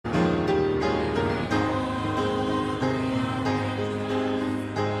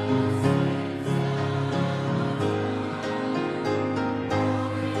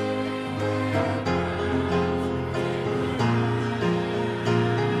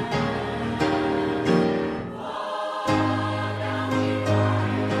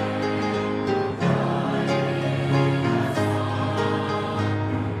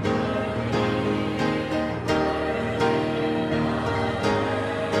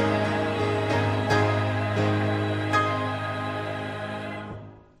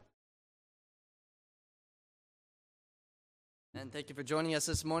And thank you for joining us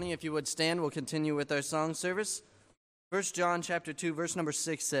this morning. If you would stand, we'll continue with our song service. 1 John chapter 2, verse number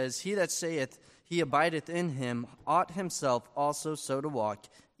 6 says, "He that saith he abideth in him ought himself also so to walk,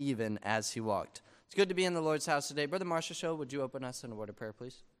 even as he walked." It's good to be in the Lord's house today. Brother Marshall, would you open us in a word of prayer,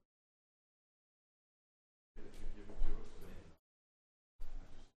 please?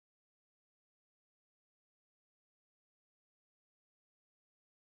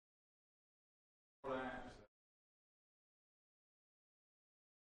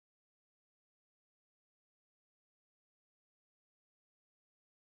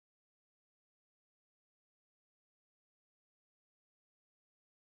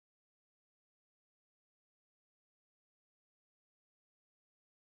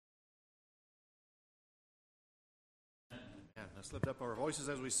 Let's lift up our voices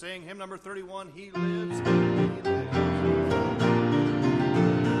as we sing hymn number 31, He Lives, He Lives.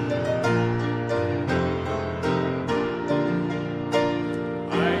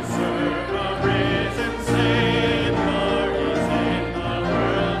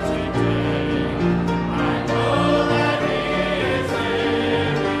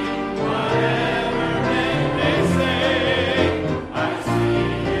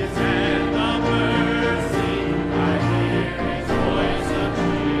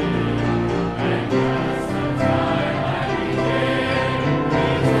 I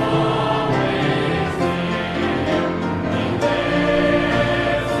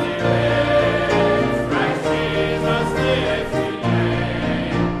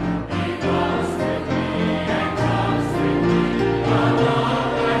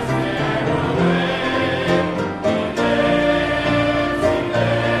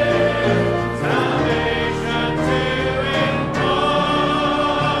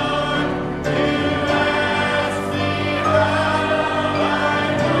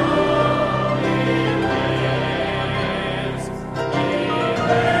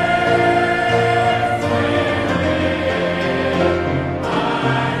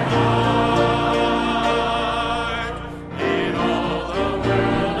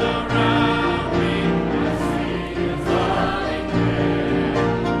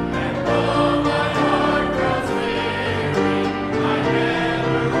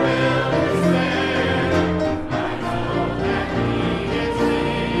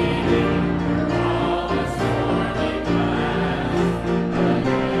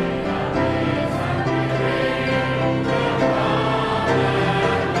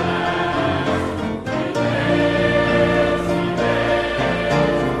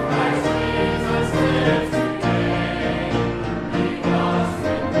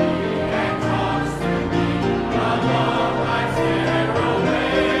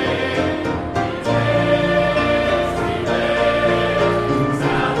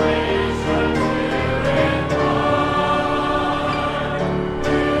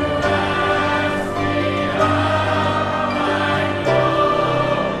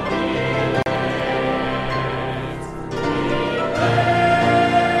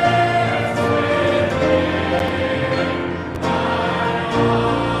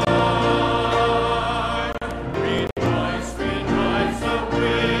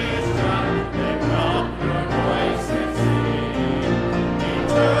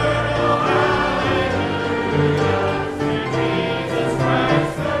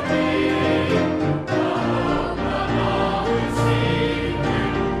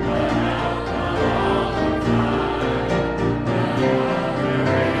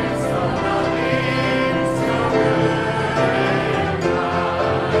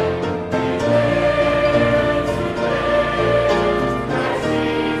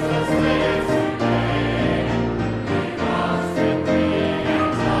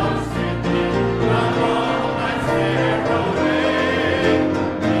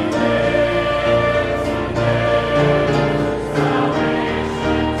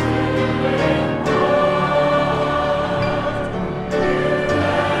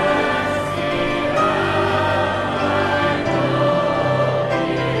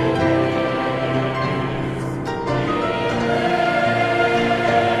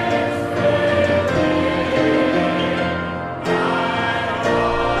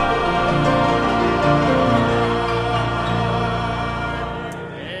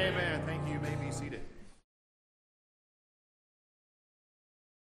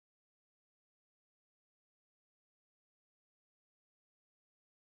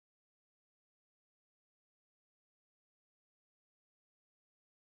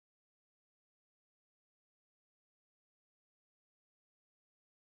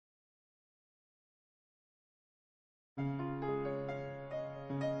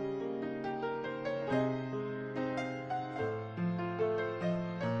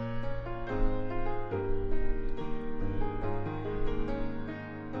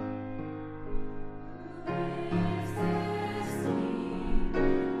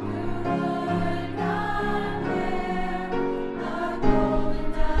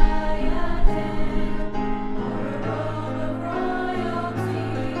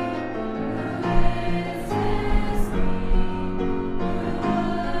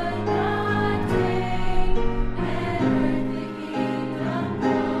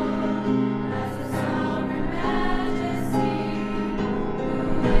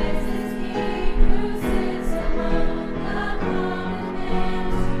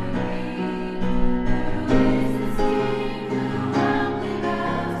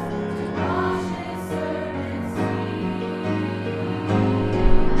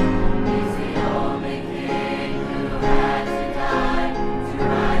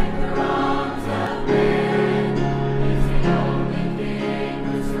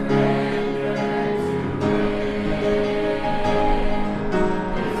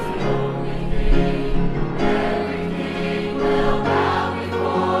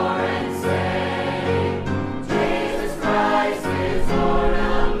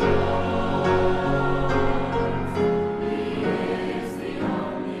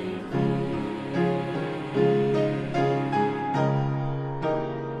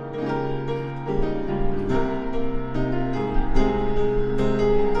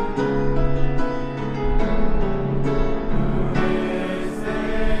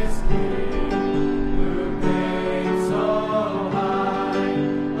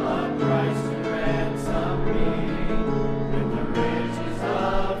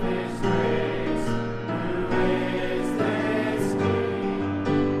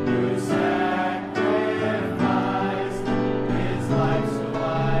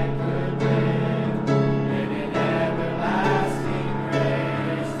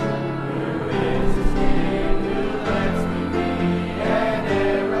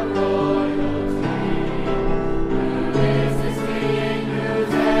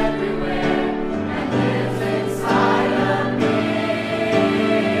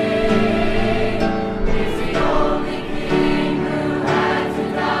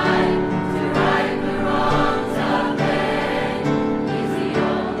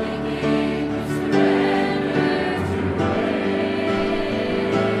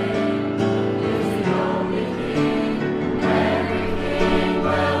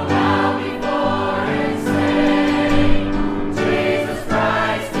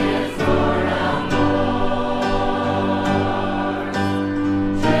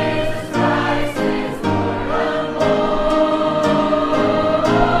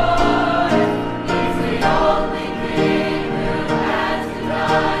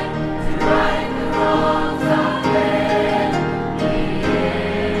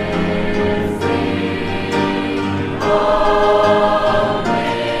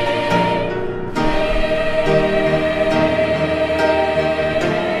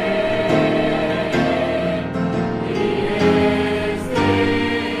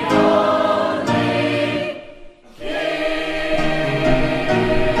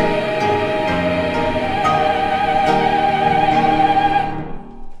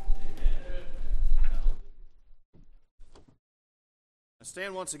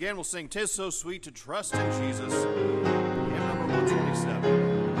once again, we'll sing "'Tis So Sweet to Trust in Jesus," hymn number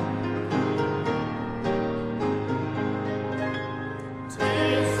 127.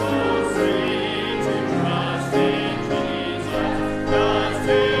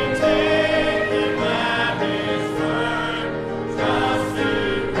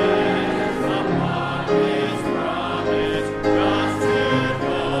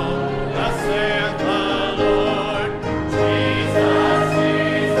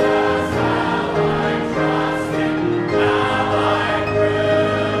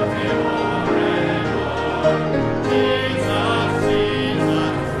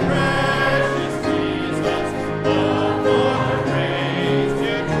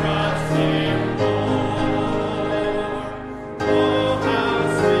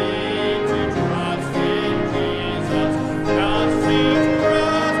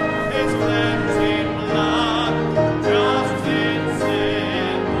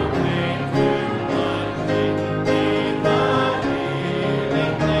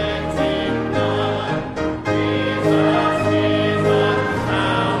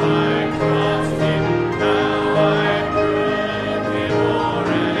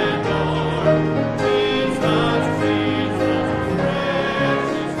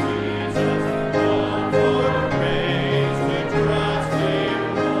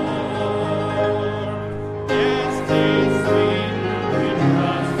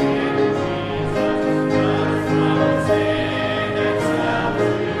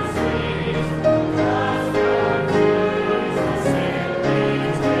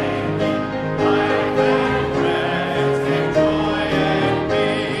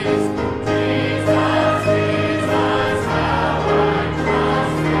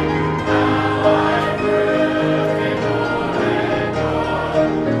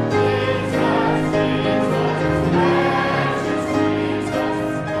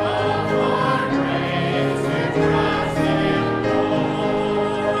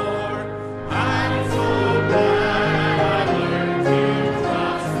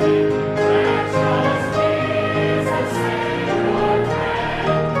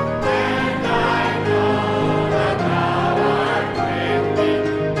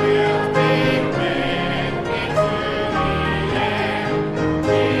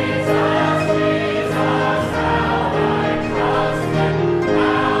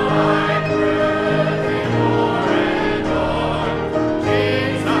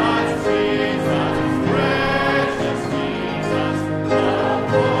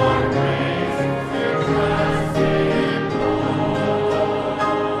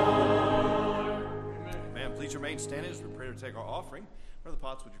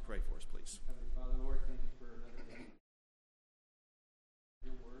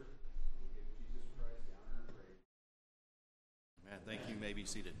 Thank you. You may be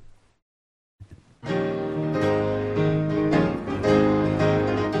seated.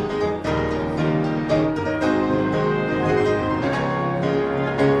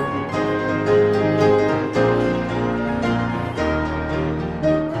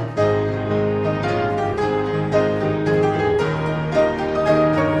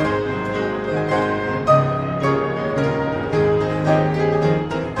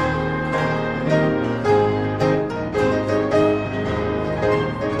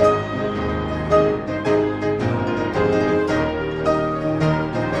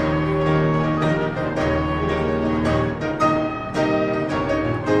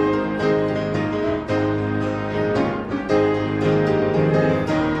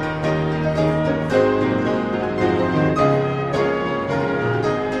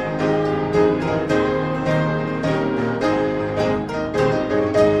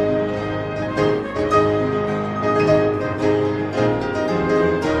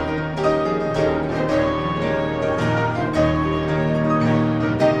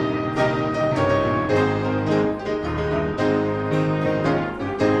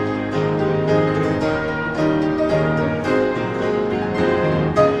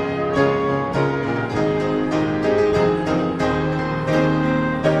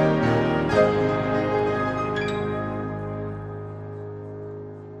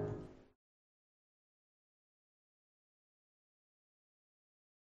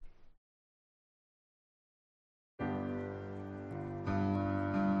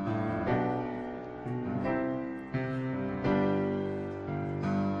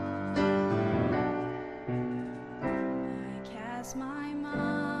 My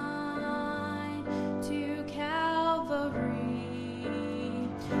mind to Calvary,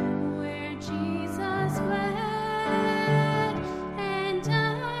 where Jesus bled and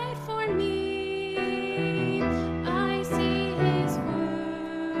died for me. I see his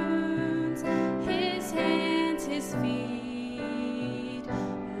wounds.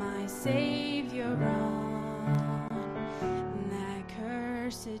 Savior on that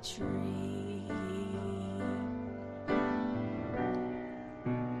cursed tree.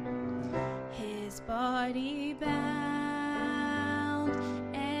 His body bound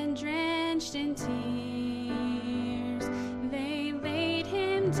and drenched in tears, they laid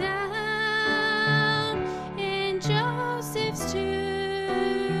him down in Joseph's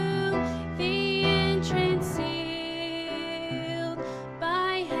tomb, the entrance sealed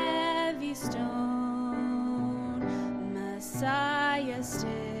by heavy stone, Messiah still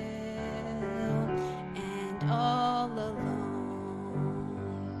and all alone.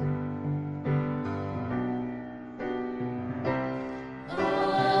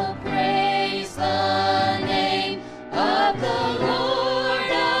 Oh, praise the name of the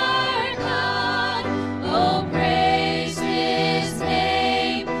Lord our God. Oh, praise his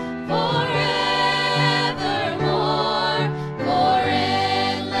name forevermore. For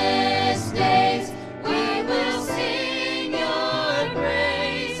endless days we will sing your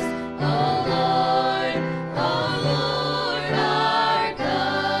praise. Oh Lord our God.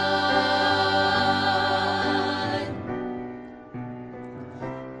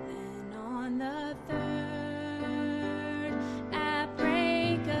 Then on the third, at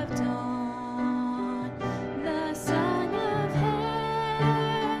break of dawn, the Son of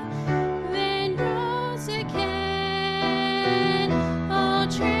Heaven rose again. Oh,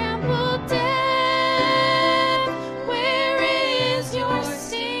 tremble death, where is your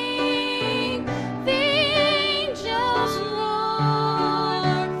sting? The angels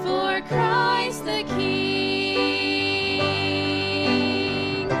roar for Christ the King.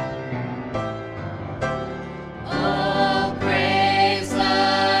 Oh, praise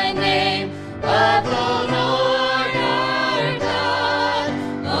the name of the Lord our God.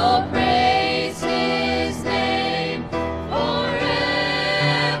 Oh, praise his name forevermore.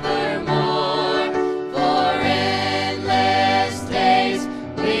 For endless days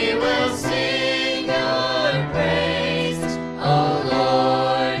we will sing your praise. Oh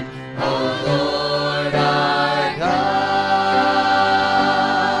Lord our God.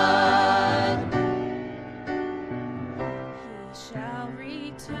 He shall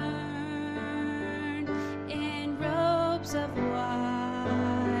return in robes of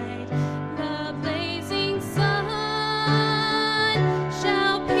white. The blazing sun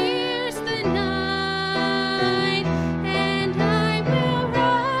shall pierce the night, and I will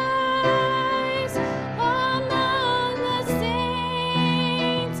rise among the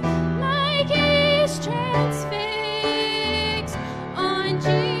saints. My gaze transfixed on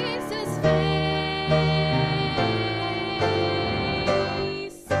Jesus' face.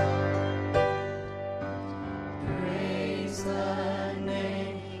 Praise the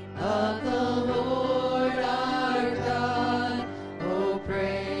name of the Lord our God. Oh,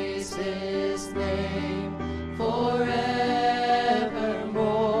 praise his name forevermore.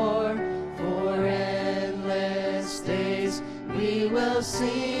 For endless days we will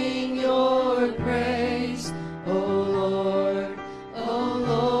sing your praise. Oh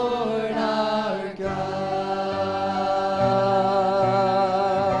Lord our God.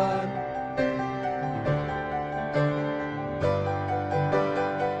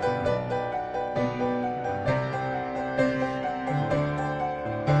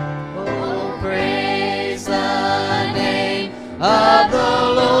 Oh, praise the name of the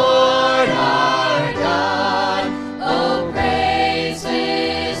Lord our God. Oh, praise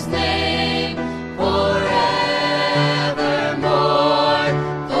his name forevermore.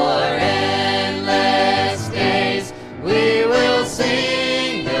 For endless days we will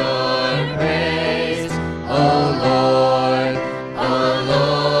sing your praise. Oh Lord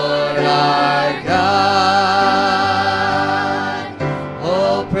our God.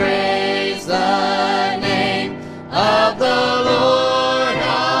 Oh, praise the name of the Lord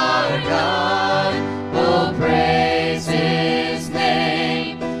our God. Oh, praise his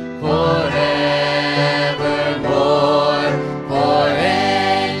name forevermore. For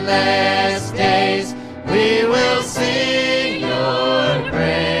endless days we will sing your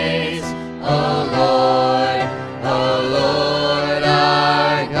praise. Oh Lord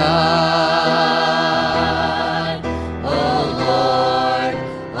our God. Oh Lord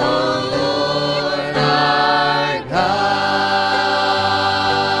our God.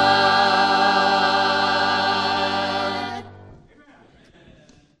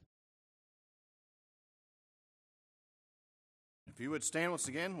 If you would stand once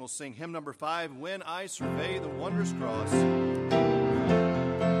again, we'll sing hymn number 5, When I Survey the Wondrous Cross.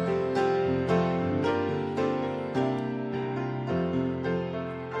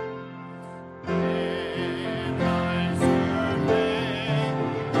 When I survey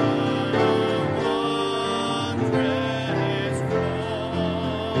the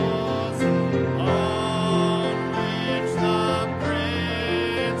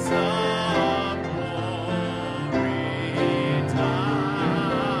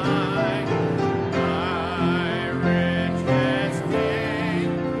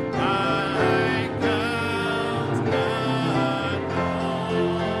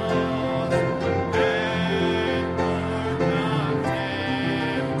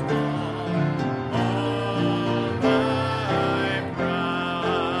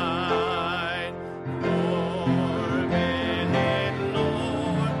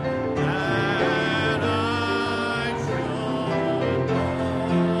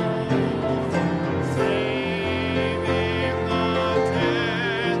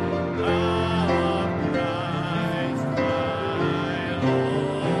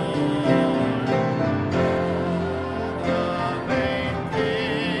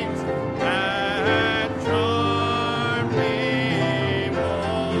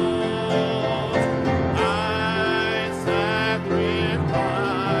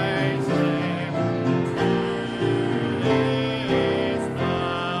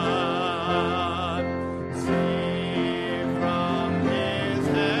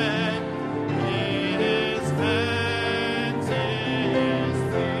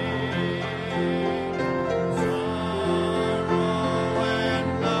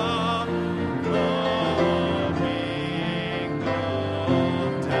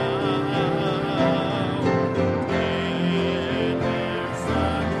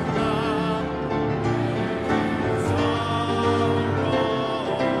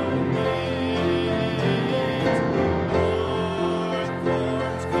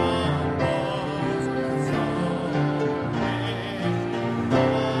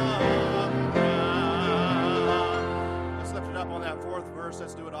fourth verse.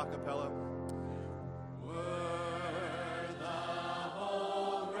 Let's do it a cappella.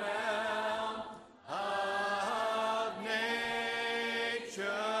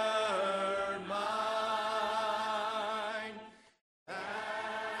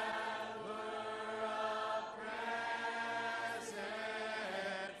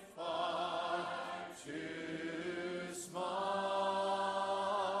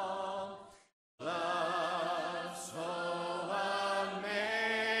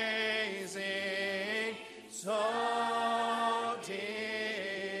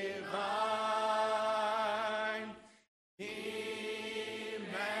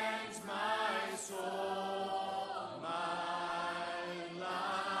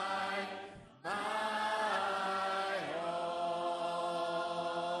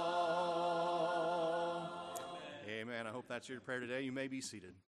 Amen. I hope that's your prayer today. You may be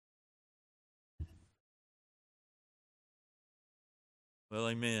seated. Well,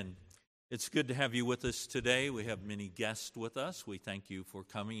 amen. It's good to have you with us today. We have many guests with us. We thank you for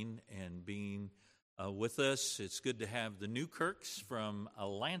coming and being with us. It's good to have the Newkirks from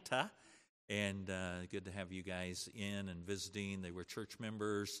Atlanta, and good to have you guys in and visiting. They were church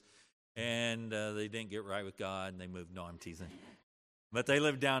members, and they didn't get right with God, and they moved. No, I'm teasing. But they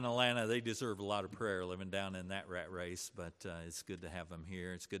live down in Atlanta. They deserve a lot of prayer living down in that rat race, but it's good to have them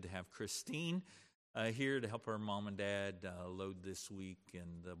here. It's good to have Christine here to help her mom and dad load this week,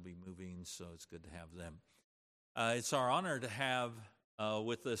 and they'll be moving, so it's good to have them. It's our honor to have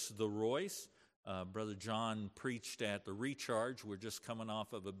with us the Roys. Brother John preached at the Recharge. We're just coming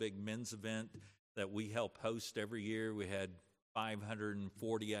off of a big men's event that we help host every year. We had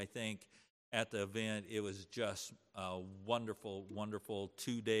 540, I think, at the event. It was just wonderful, wonderful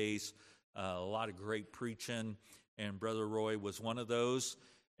 2 days, a lot of great preaching, and Brother Roy was one of those,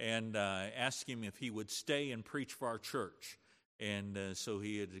 and asked him if he would stay and preach for our church, and so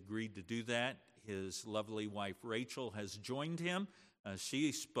he had agreed to do that. His lovely wife Rachel has joined him.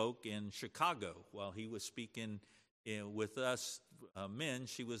 She spoke in Chicago while he was speaking with us men.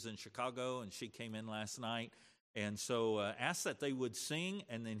 She was in Chicago, and she came in last night. And so ask that they would sing,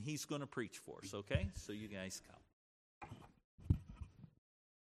 and then he's going to preach for us, okay? So you guys come.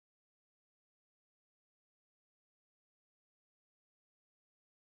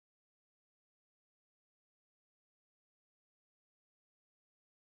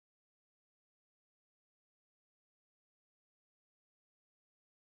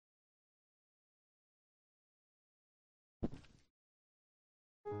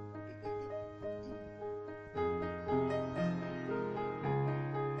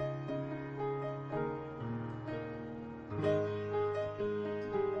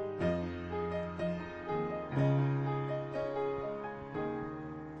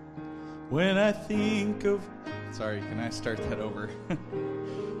 When I think of... Sorry, can I start that over?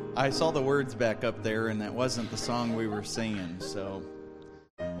 I saw the words back up there, and that wasn't the song we were singing, so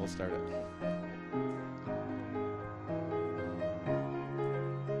we'll start it.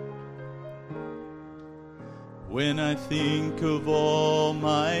 When I think of all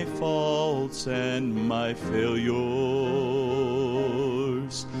my faults and my failures,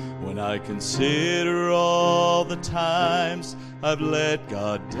 when I consider all the times I've let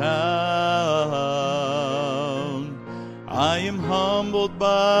God down, I am humbled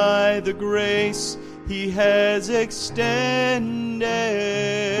by the grace He has extended.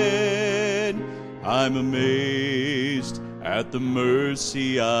 I'm amazed at the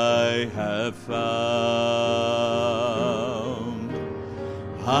mercy I have found.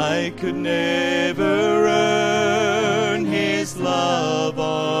 I could never earn His love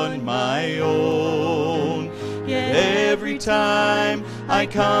on my own, yet every time I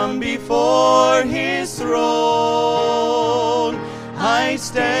come before His throne, I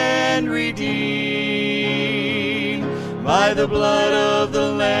stand redeemed by the blood of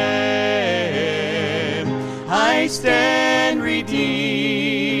the Lamb. I stand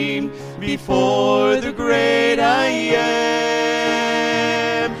redeemed before the great I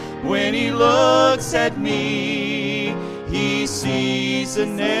Am. When He looks at me, He sees the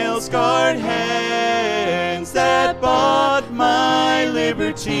nail-scarred hands that bought my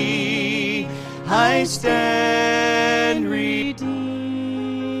liberty. I stand redeemed.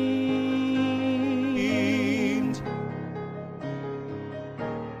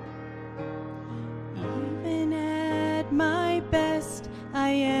 Even at my best, I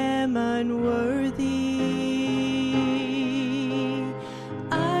am unworthy.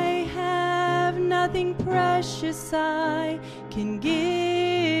 I have nothing precious I can give.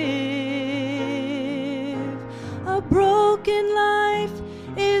 A broken life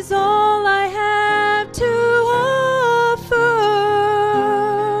is all I have to offer.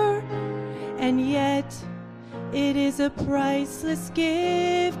 a priceless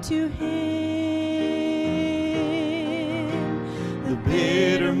gift to Him. The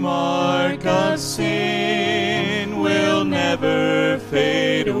bitter mark of sin will never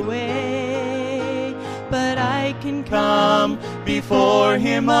fade away, but I can come before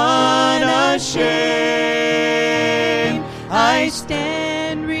Him unashamed. I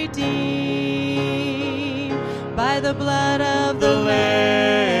stand redeemed by the blood of the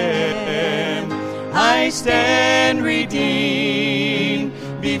Lamb. I stand redeemed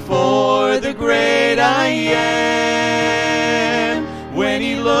before the great I Am. When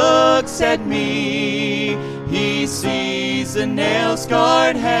He looks at me, He sees the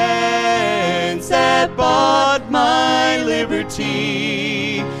nail-scarred hands that bought my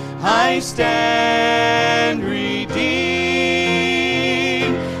liberty. I stand redeemed.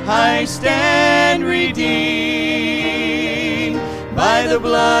 I stand redeemed by the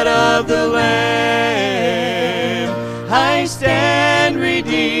blood of the Lamb. I stand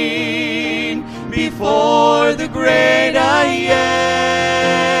redeemed before the great I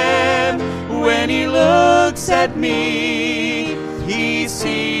Am. When He looks at me, He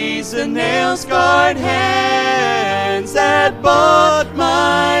sees the nail-scarred hands that bought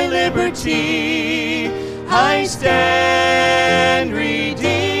my liberty. I stand redeemed.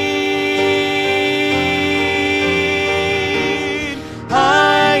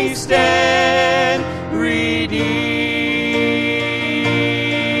 I stand redeemed.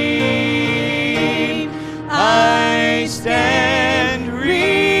 I stand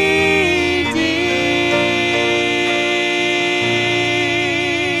redeemed.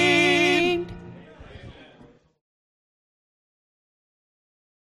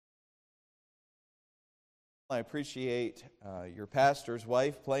 I appreciate your pastor's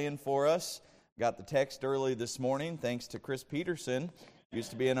wife playing for us. Got the text early this morning thanks to Chris Peterson.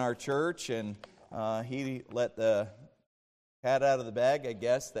 Used to be in our church, and he let the cat out of the bag, I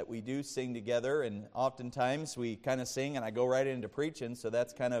guess, that we do sing together. And oftentimes we kind of sing, and I go right into preaching, so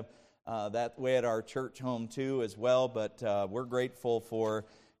that's kind of that way at our church home too as well. But we're grateful for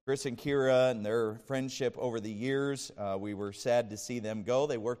Chris and Kira and their friendship over the years. We were sad to see them go.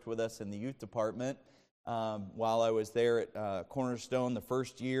 They worked with us in the youth department while I was there at Cornerstone the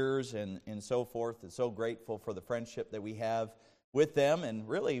first years and so forth. And so grateful for the friendship that we have with them, and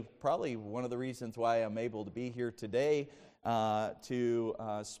really probably one of the reasons why I'm able to be here today to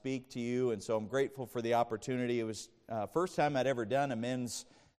speak to you. And so I'm grateful for the opportunity. It was first time I'd ever done a men's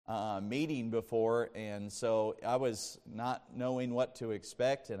meeting before, and so I was not knowing what to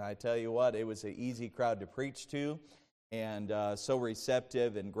expect, and I tell you what, it was an easy crowd to preach to, and so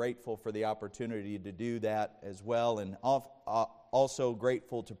receptive and grateful for the opportunity to do that as well, and also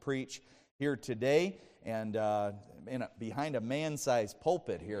grateful to preach here today, and behind a man-sized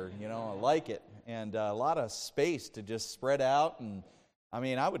pulpit here, you know, I like it, and a lot of space to just spread out. And I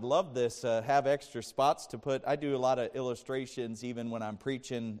mean, I would love this, have extra spots to put. I do a lot of illustrations even when I'm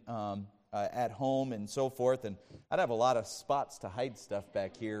preaching at home and so forth, and I'd have a lot of spots to hide stuff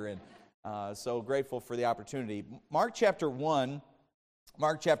back here, and so grateful for the opportunity. Mark chapter 1,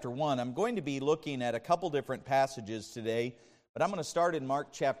 I'm going to be looking at a couple different passages today, but I'm going to start in Mark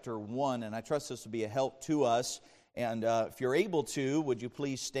chapter 1, and I trust this will be a help to us. And if you're able to, would you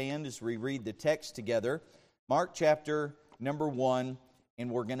please stand as we read the text together? Mark chapter number 1, and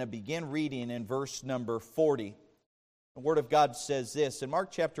we're going to begin reading in verse number 40. The Word of God says this, in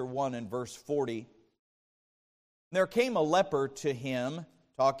Mark chapter 1 and verse 40, "There came a leper to him,"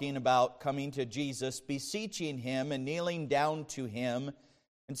 talking about coming to Jesus, "beseeching him and kneeling down to him,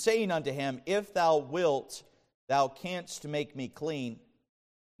 and saying unto him, If thou wilt, thou canst make me clean.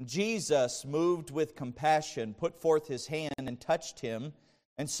 Jesus, moved with compassion, put forth his hand and touched him,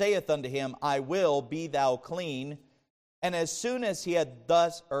 and saith unto him, I will, be thou clean. And as soon as he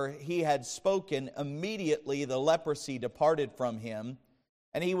had spoken, immediately the leprosy departed from him,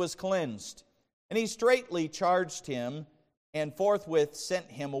 and he was cleansed. And he straightly charged him, and forthwith sent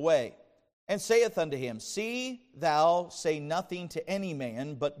him away, and saith unto him, See thou say nothing to any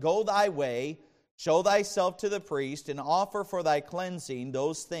man, but go thy way, show thyself to the priest, and offer for thy cleansing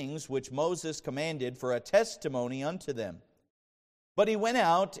those things which Moses commanded for a testimony unto them. But he went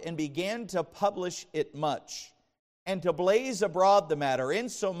out and began to publish it much, and to blaze abroad the matter,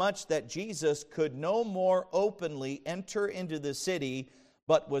 insomuch that Jesus could no more openly enter into the city,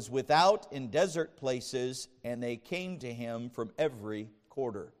 but was without in desert places, and they came to him from every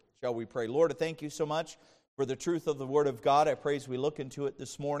quarter." Shall we pray? Lord, I thank you so much for the truth of the Word of God. I pray as we look into it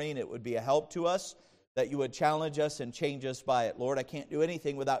this morning, it would be a help to us, that you would challenge us and change us by it. Lord, I can't do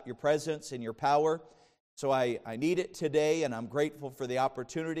anything without your presence and your power, so I need it today, and I'm grateful for the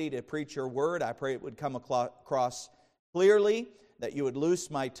opportunity to preach your Word. I pray it would come across clearly, that you would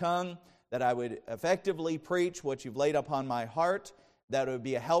loose my tongue, that I would effectively preach what you've laid upon my heart, that it would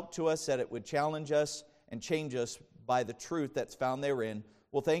be a help to us, that it would challenge us and change us by the truth that's found therein.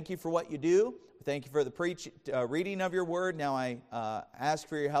 Well, thank you for what you do. Thank you for the reading of your word. Now I ask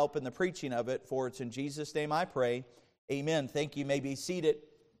for your help in the preaching of it, for it's in Jesus' name I pray. Amen. Thank you. You may be seated.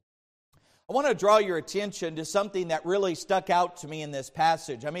 I want to draw your attention to something that really stuck out to me in this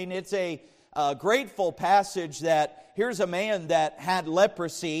passage. I mean, it's a grateful passage that here's a man that had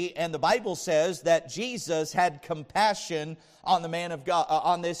leprosy, and the Bible says that Jesus had compassion on the man of God,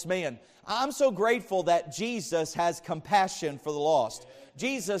 on this man. I'm so grateful that Jesus has compassion for the lost.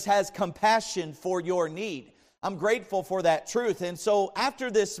 Jesus has compassion for your need. I'm grateful for that truth. And so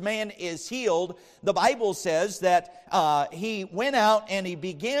after this man is healed, the Bible says that he went out and he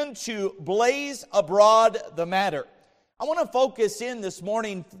began to blaze abroad the matter. I want to focus in this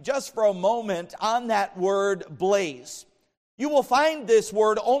morning just for a moment on that word blaze. You will find this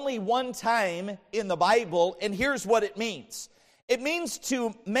word only one time in the Bible, and here's what it means. It means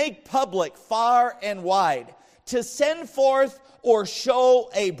to make public far and wide, to send forth or show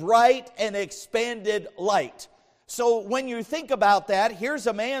a bright and expanded light. So when you think about that, here's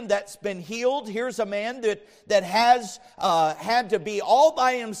a man that's been healed. Here's a man that has had to be all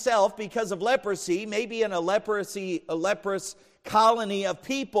by himself because of leprosy, maybe in a leprous colony of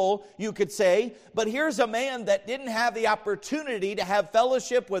people, you could say. But here's a man that didn't have the opportunity to have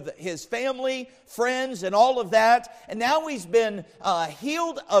fellowship with his family, friends, and all of that. And now he's been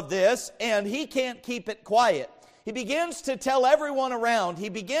healed of this, and he can't keep it quiet. He begins to tell everyone around. He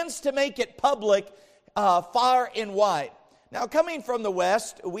begins to make it public far and wide. Now, coming from the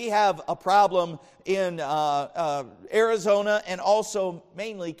west, we have a problem in Arizona and also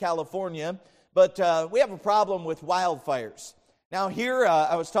mainly California, but we have a problem with wildfires. Now here,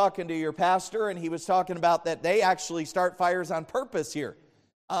 I was talking to your pastor, and he was talking about that they actually start fires on purpose here.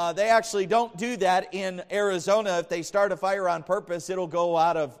 They actually don't do that in Arizona. If they start a fire on purpose, it'll go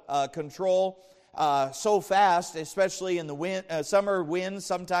out of control so fast, especially in the summer winds.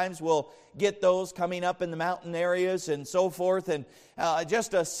 Sometimes we'll get those coming up in the mountain areas and so forth. And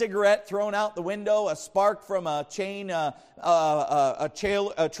just a cigarette thrown out the window, a spark from a chain, a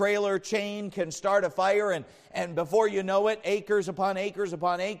trailer chain can start a fire. And before you know it, acres upon acres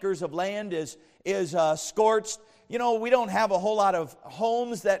upon acres of land is scorched. You know, we don't have a whole lot of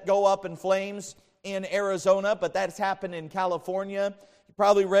homes that go up in flames in Arizona, but that's happened in California. You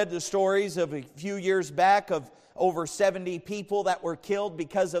probably read the stories of a few years back of over 70 people that were killed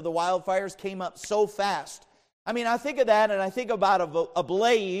because of the wildfires. Came up so fast. I mean, I think of that and I think about a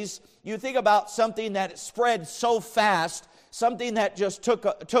blaze. You think about something that spread so fast, something that just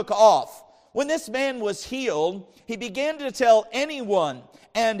took off. When this man was healed, he began to tell anyone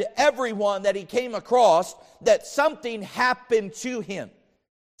and everyone that he came across that something happened to him.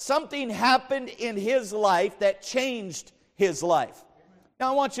 Something happened in his life that changed his life.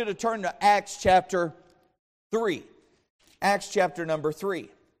 Now I want you to turn to Acts chapter 3. Acts chapter number 3.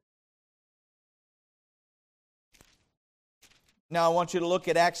 Now I want you to look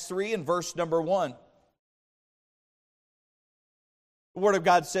at Acts 3 and verse number 1. The Word of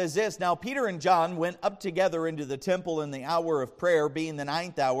God says this, Now Peter and John went up together into the temple in the hour of prayer, being the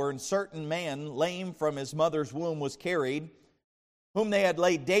 9th hour, and certain man, lame from his mother's womb, was carried, whom they had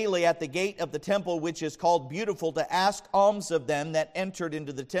laid daily at the gate of the temple, which is called Beautiful, to ask alms of them that entered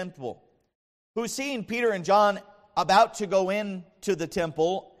into the temple. Who, seeing Peter and John about to go into the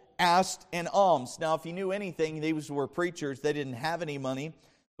temple, asked an alms. Now, if you knew anything, these were preachers. They didn't have any money.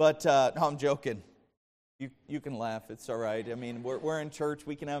 But, no, I'm joking. You can laugh. It's all right. I mean, we're in church.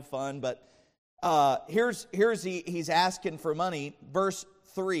 We can have fun. But he's asking for money. Verse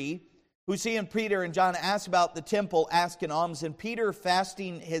 3, who seeing Peter and John ask about the temple, asking alms. And Peter,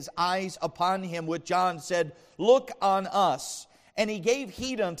 fasting his eyes upon him with John, said, Look on us. And he gave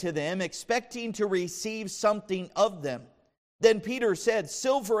heed unto them, expecting to receive something of them. Then Peter said,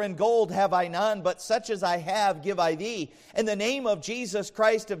 Silver and gold have I none, but such as I have give I thee. In the name of Jesus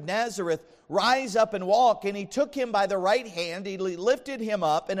Christ of Nazareth, rise up and walk. And he took him by the right hand, he lifted him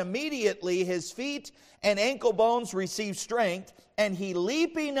up, and immediately his feet and ankle bones received strength. And he,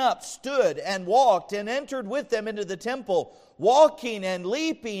 leaping up, stood and walked and entered with them into the temple, walking and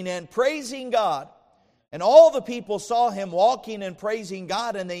leaping and praising God. And all the people saw him walking and praising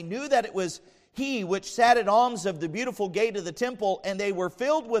God, and they knew that it was he which sat at alms of the beautiful gate of the temple, and they were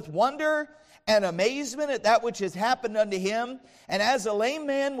filled with wonder and amazement at that which has happened unto him. And as a lame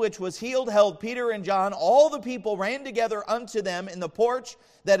man which was healed held Peter and John, all the people ran together unto them in the porch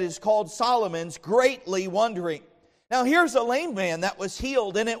that is called Solomon's, greatly wondering. Now here's a lame man that was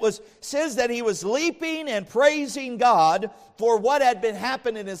healed, and says that he was leaping and praising God for what had been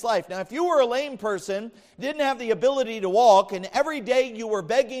happened in his life. Now if you were a lame person, didn't have the ability to walk, and every day you were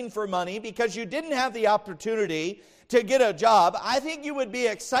begging for money because you didn't have the opportunity to get a job, I think you would be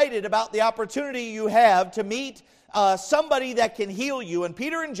excited about the opportunity you have to meet somebody that can heal you. And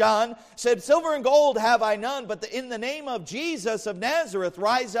Peter and John said, "Silver and gold have I none, but in the name of Jesus of Nazareth,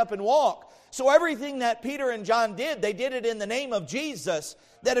 rise up and walk." So everything that Peter and John did, they did it in the name of Jesus.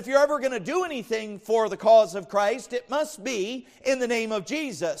 That if you're ever going to do anything for the cause of Christ, it must be in the name of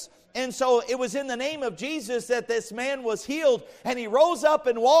Jesus. And so it was in the name of Jesus that this man was healed, and he rose up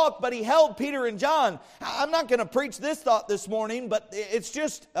and walked, but he held Peter and John. I'm not going to preach this thought this morning, but it's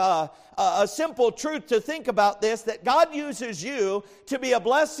just a simple truth to think about this, that God uses you to be a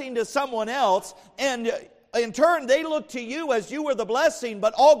blessing to someone else, and in turn, they look to you as you were the blessing,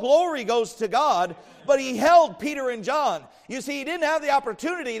 but all glory goes to God. But he held Peter and John. You see, he didn't have the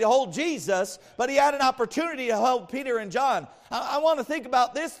opportunity to hold Jesus, but he had an opportunity to hold Peter and John. I want to think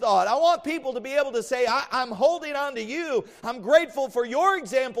about this thought. I want people to be able to say, I'm holding on to you. I'm grateful for your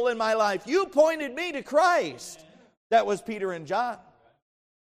example in my life. You pointed me to Christ. That was Peter and John.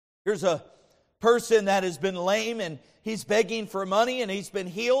 Here's a person that has been lame, and he's begging for money, and he's been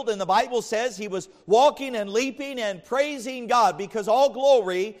healed, and the Bible says he was walking and leaping and praising God, because all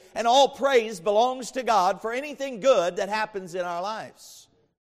glory and all praise belongs to God for anything good that happens in our lives.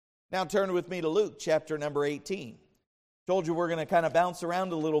 Now turn with me to Luke chapter number 18. Told you we're going to kind of bounce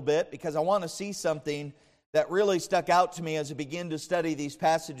around a little bit because I want to see something that really stuck out to me as I begin to study these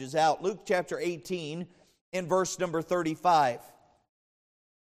passages out. Luke chapter 18 in verse number 35.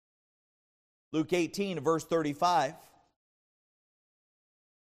 Luke 18, verse 35.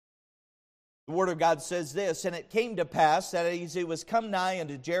 The Word of God says this, "And it came to pass that as he was come nigh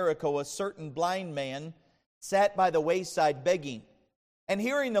unto Jericho, a certain blind man sat by the wayside begging. And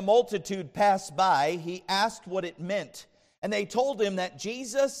hearing the multitude pass by, he asked what it meant. And they told him that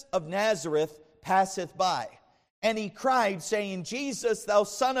Jesus of Nazareth passeth by. And he cried, saying, Jesus, thou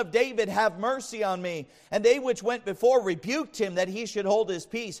son of David, have mercy on me. And they which went before rebuked him that he should hold his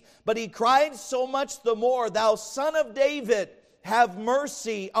peace. But he cried so much the more, Thou son of David, have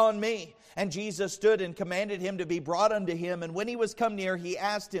mercy on me. And Jesus stood and commanded him to be brought unto him. And when he was come near, he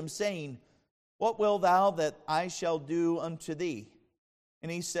asked him, saying, What wilt thou that I shall do unto thee?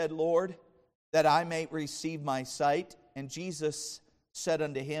 And he said, Lord, that I may receive my sight. And Jesus said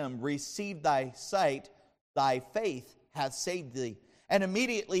unto him, Receive thy sight, thy faith hath saved thee. And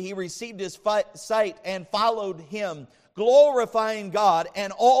immediately he received his sight and followed him, glorifying God.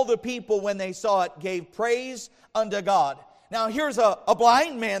 And all the people, when they saw it, gave praise unto God. Now here's a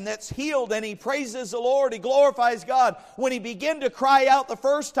blind man that's healed, and he praises the Lord, he glorifies God. When he began to cry out the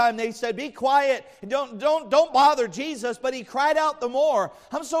first time, they said, Be quiet, don't bother Jesus, but he cried out the more.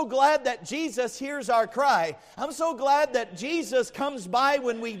 I'm so glad that Jesus hears our cry. I'm so glad that Jesus comes by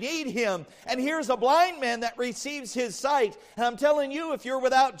when we need him. And here's a blind man that receives his sight. And I'm telling you, if you're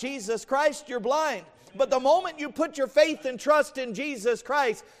without Jesus Christ, you're blind. But the moment you put your faith and trust in Jesus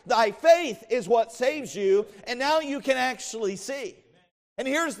Christ, thy faith is what saves you, and now you can actually see. And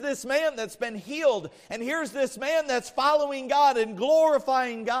here's this man that's been healed, and here's this man that's following God and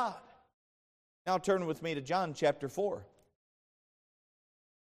glorifying God. Now turn with me to John chapter 4.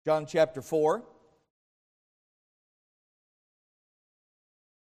 John chapter 4.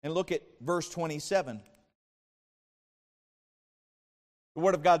 And look at verse 27. The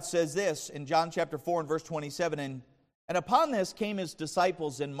Word of God says this in John chapter 4 and verse 27, And upon this came his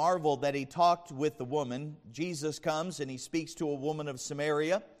disciples and marveled that he talked with the woman. Jesus comes and he speaks to a woman of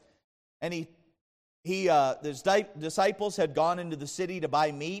Samaria. And his disciples had gone into the city to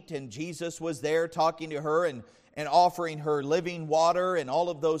buy meat, and Jesus was there talking to her and offering her living water and all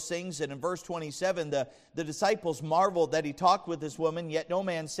of those things. And in verse 27, the disciples marveled that he talked with this woman, yet no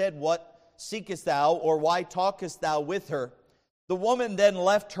man said, What seekest thou, or why talkest thou with her? The woman then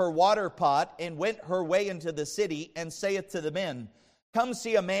left her water pot and went her way into the city, and saith to the men, Come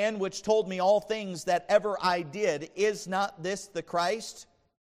see a man which told me all things that ever I did. Is not this the Christ?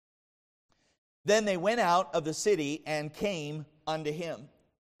 Then they went out of the city and came unto him.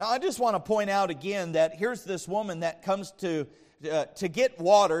 Now I just want to point out again that here's this woman that comes to get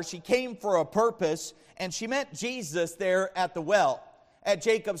water. She came for a purpose, and she met Jesus there at the well, at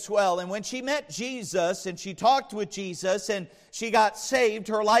Jacob's well. And when she met Jesus and she talked with Jesus and she got saved,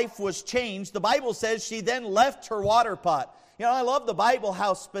 her life was changed. The Bible says she then left her water pot. You know, I love the Bible,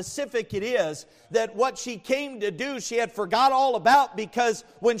 how specific it is that what she came to do, she had forgot all about, because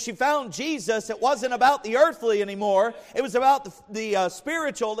when she found Jesus, it wasn't about the earthly anymore. It was about the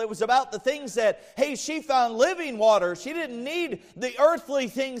spiritual. It was about the things that, hey, she found living water. She didn't need the earthly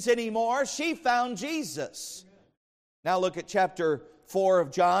things anymore. She found Jesus. Now look at chapter 4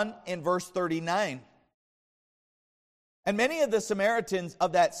 of John in verse 39. And many of the Samaritans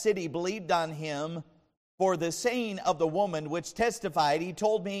of that city believed on him for the saying of the woman, which testified, he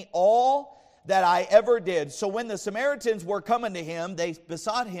told me all that I ever did. So when the Samaritans were coming to him, they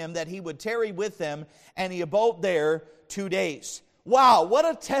besought him that he would tarry with them, and he abode there 2 days. Wow, what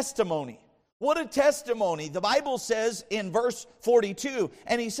a testimony. What a testimony. The Bible says in verse 42,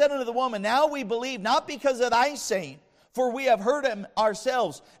 and he said unto the woman, now we believe, not because of thy saying, for we have heard him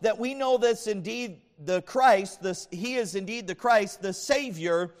ourselves, that we know this indeed the Christ, he is indeed the Christ, the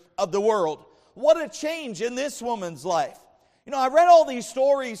Savior of the world. What a change in this woman's life. You know, I read all these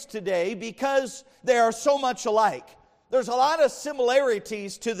stories today because they are so much alike. There's a lot of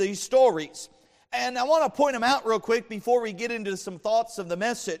similarities to these stories. And I want to point them out real quick before we get into some thoughts of the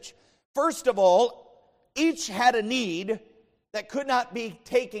message. First of all, each had a need that could not be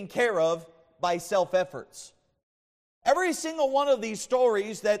taken care of by self-efforts. Every single one of these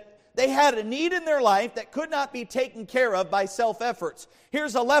stories, that they had a need in their life that could not be taken care of by self-efforts.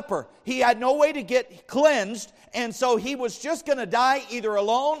 Here's a leper. He had no way to get cleansed, and so he was just going to die either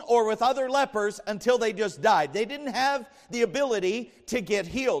alone or with other lepers until they just died. They didn't have the ability to get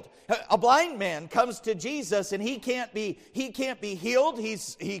healed. A blind man comes to Jesus, and he can't be healed.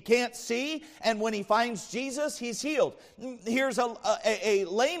 He can't see, and when he finds Jesus, he's healed. Here's a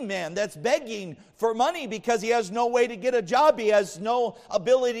lame man that's begging for money because he has no way to get a job. He has no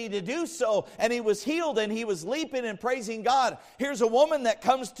ability to do so, and he was healed, and he was leaping and praising God. Here's a woman that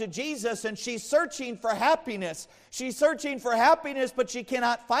comes to Jesus, and she's searching for happiness. She's searching for happiness, but she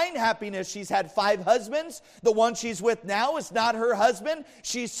cannot find happiness. She's had 5 husbands. The one she's with now is not her husband.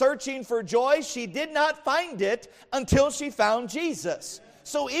 She's searching for joy. She did not find it until she found Jesus.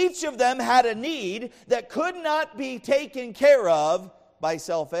 So each of them had a need that could not be taken care of by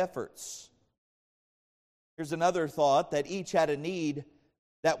self-efforts. Here's another thought, that each had a need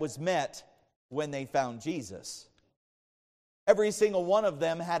that was met when they found Jesus. Every single one of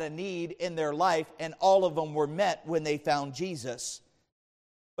them had a need in their life, and all of them were met when they found Jesus.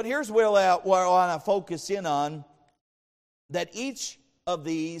 But here's where I want to focus in on, that each of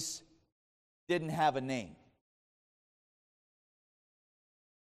these didn't have a name.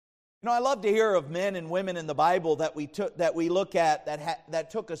 You know, I love to hear of men and women in the Bible that we look at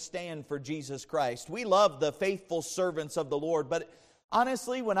that took a stand for Jesus Christ. We love the faithful servants of the Lord, but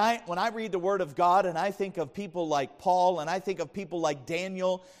honestly, when I read the Word of God and I think of people like Paul, and I think of people like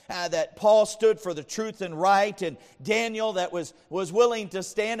Daniel, that Paul stood for the truth and right, and Daniel that was willing to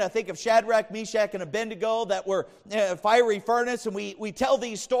stand. I think of Shadrach, Meshach, and Abednego that were in a fiery furnace, and we tell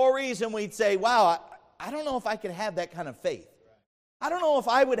these stories and we'd say, wow, I don't know if I could have that kind of faith. I don't know if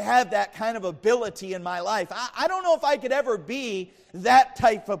I would have that kind of ability in my life. I don't know if I could ever be that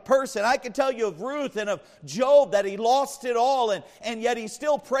type of person. I could tell you of Ruth and of Job, that he lost it all, and yet he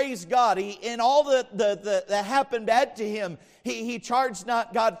still praised God. In all that happened bad to him, he charged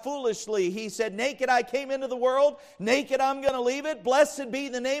not God foolishly. He said, naked I came into the world, naked I'm going to leave it. Blessed be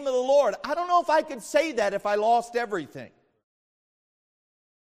the name of the Lord. I don't know if I could say that if I lost everything.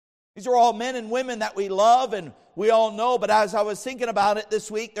 These are all men and women that we love and we all know, but as I was thinking about it this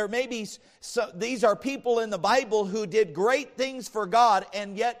week, there may be these are people in the Bible who did great things for God,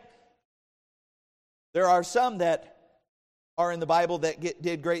 and yet there are some that are in the Bible that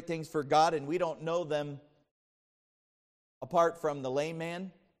did great things for God, and we don't know them apart from the lame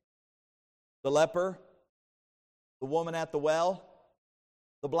man, the leper, the woman at the well,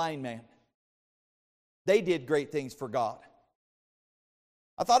 the blind man. They did great things for God.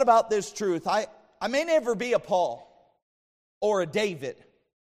 I thought about this truth. I may never be a Paul or a David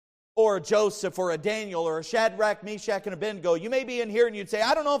or a Joseph or a Daniel or a Shadrach, Meshach, and Abednego. You may be in here and you'd say,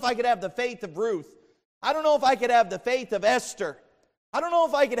 I don't know if I could have the faith of Ruth. I don't know if I could have the faith of Esther. I don't know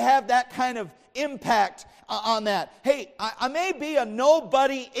if I could have that kind of impact on that. Hey, I may be a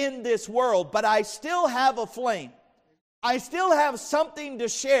nobody in this world, but I still have a flame. I still have something to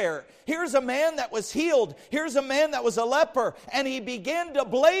share. Here's a man that was healed. Here's a man that was a leper. And he began to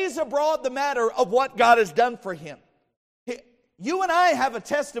blaze abroad the matter of what God has done for him. You and I have a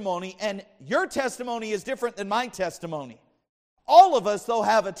testimony, and your testimony is different than my testimony. All of us, though,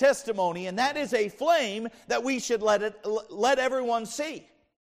 have a testimony, and that is a flame that we should let everyone see.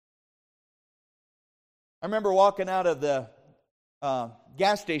 I remember walking out of the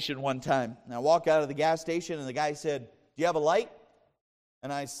gas station one time. And I walked out of the gas station, and the guy said, do you have a light?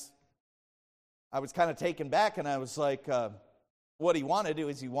 And I was kind of taken back, and I was like, what he wanted to do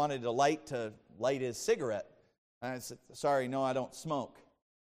is he wanted a light to light his cigarette. And I said, sorry, no, I don't smoke.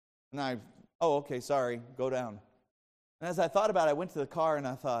 And oh, okay, sorry, go down. And as I thought about it, I went to the car and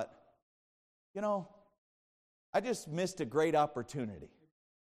I thought, I just missed a great opportunity.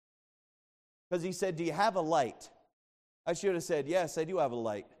 Because he said, do you have a light? I should have said, yes, I do have a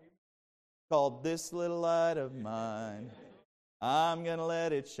light. Called This Little Light of Mine. I'm going to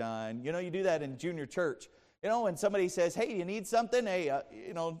let it shine. You do that in junior church. When somebody says, hey, you need something? Hey,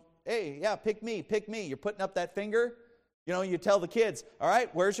 hey, yeah, pick me. You're putting up that finger. You tell the kids, all right,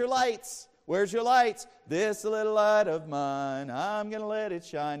 where's your lights? Where's your lights? This little light of mine, I'm going to let it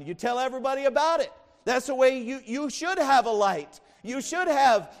shine. You tell everybody about it. That's the way you should have a light. You should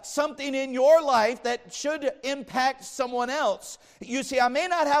have something in your life that should impact someone else. You see, I may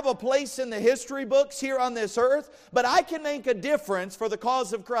not have a place in the history books here on this earth, but I can make a difference for the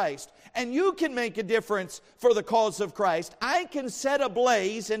cause of Christ. And you can make a difference for the cause of Christ. I can set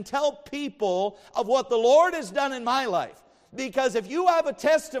ablaze and tell people of what the Lord has done in my life. Because if you have a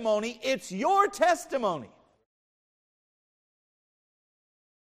testimony, it's your testimony.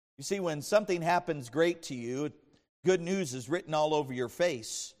 You see, when something happens great to you, good news is written all over your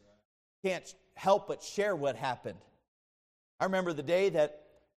face. Can't help but share what happened. I remember the day that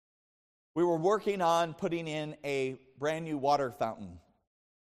we were working on putting in a brand new water fountain.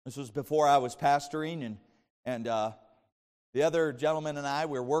 This was before I was pastoring, and the other gentleman and I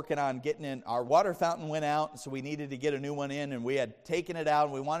were working on getting in. Our water fountain went out, so we needed to get a new one in, and we had taken it out,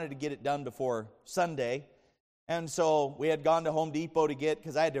 and we wanted to get it done before Sunday. And so we had gone to Home Depot to get,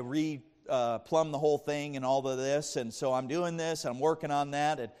 because I had to plumb the whole thing and all of this, and so I'm doing this, I'm working on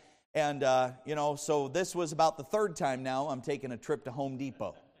that, and so this was about the third time now I'm taking a trip to Home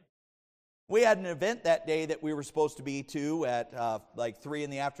Depot. We had an event that day that we were supposed to be to at like 3 in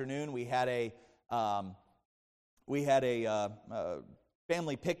the afternoon. We had a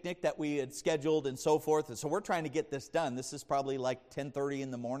family picnic that we had scheduled and so forth, and so we're trying to get this done. This is probably like 10:30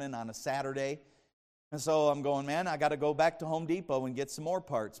 in the morning on a Saturday. And so I'm going, man, I got to go back to Home Depot and get some more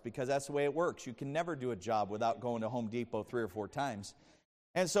parts, because that's the way it works. You can never do a job without going to Home Depot 3 or 4 times.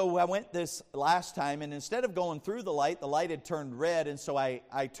 And so I went this last time, and instead of going through the light had turned red, and so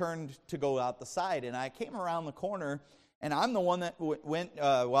I turned to go out the side. And I came around the corner, and I'm the one that went,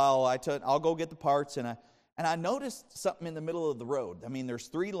 I'll go get the parts, and I noticed something in the middle of the road. I mean, there's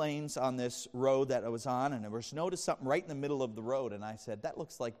 3 lanes on this road that I was on, and I noticed something right in the middle of the road, and I said, that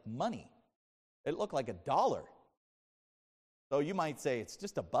looks like money. It looked like $1. So you might say, it's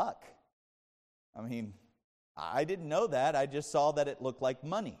just $1. I mean, I didn't know that. I just saw that it looked like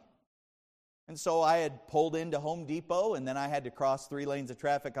money. And so I had pulled into Home Depot, and then I had to cross 3 lanes of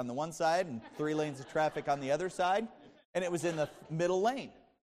traffic on the one side and 3 lanes of traffic on the other side, and it was in the middle lane.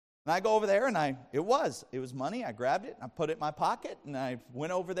 And I go over there, and it was money. I grabbed it, and I put it in my pocket, and I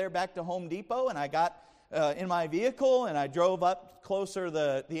went over there back to Home Depot, and I got in my vehicle, and I drove up closer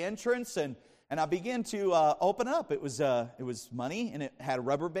to the entrance, and I began to open up. It was money, and it had a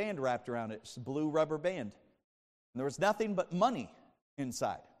rubber band wrapped around it, just a blue rubber band. And there was nothing but money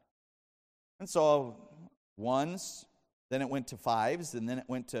inside. And so 1s, then it went to 5s, and then it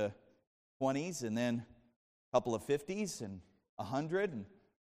went to 20s, and then a couple of 50s, and 100, and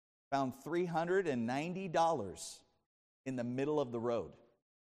found $390 in the middle of the road.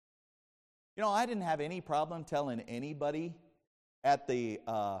 I didn't have any problem telling anybody at the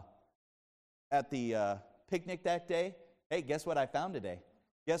picnic that day, hey, guess what I found today?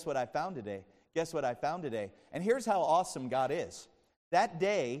 Guess what I found today? Guess what I found today? And here's how awesome God is. That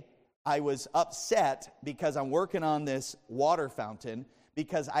day, I was upset because I'm working on this water fountain,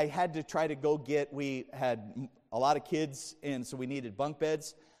 because I had to try to we had a lot of kids, and so we needed bunk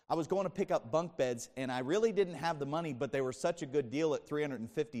beds. I was going to pick up bunk beds, and I really didn't have the money, but they were such a good deal at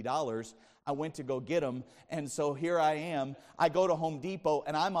 $350. I went to go get them, and so here I am. I go to Home Depot,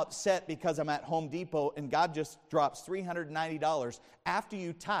 and I'm upset because I'm at Home Depot, and God just drops $390. After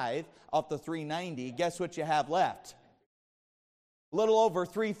you tithe off the $390, guess what you have left? A little over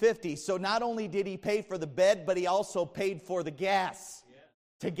 $350. So not only did he pay for the bed, but he also paid for the gas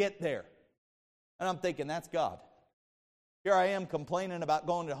to get there. And I'm thinking, that's God. Here I am complaining about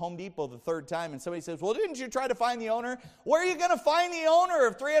going to Home Depot the 3rd time, and somebody says, well, didn't you try to find the owner? Where are you going to find the owner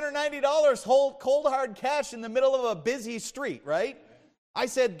of $390 cold hard cash in the middle of a busy street, right? I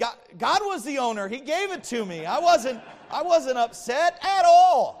said, God was the owner. He gave it to me. I wasn't upset at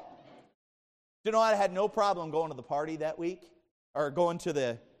all. I had no problem going to the party that week, or going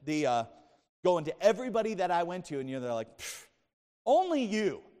to going to everybody that I went to, and they're like, only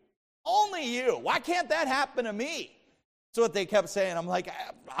you. Why can't that happen to me? That's what they kept saying. I'm like,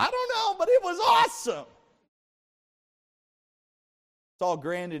 I don't know, but it was awesome. It's all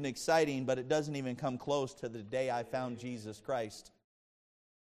grand and exciting, but it doesn't even come close to the day I found Jesus Christ.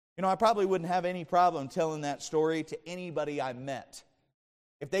 You know, I probably wouldn't have any problem telling that story to anybody I met.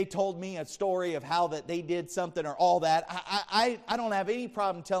 If they told me a story of how that they did something or all that, I don't have any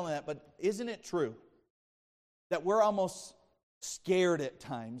problem telling that. But isn't it true that we're almost scared at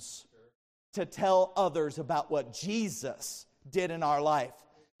times to tell others about what Jesus did in our life?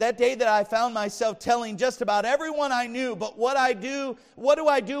 That day that I found myself telling just about everyone I knew, but what do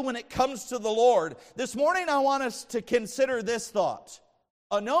I do when it comes to the Lord? This morning I want us to consider this thought.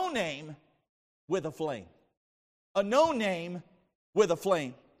 A no name with a flame. A no name with a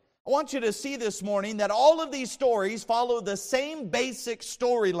flame. I want you to see this morning that all of these stories follow the same basic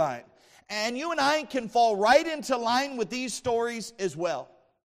storyline. And you and I can fall right into line with these stories as well.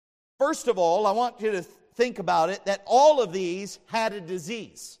 First of all, I want you to think about it, that all of these had a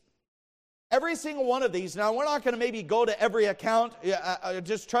disease. Every single one of these. Now, we're not going to maybe go to every account. I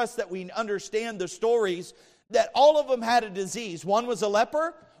just trust that we understand the stories, that all of them had a disease. One was a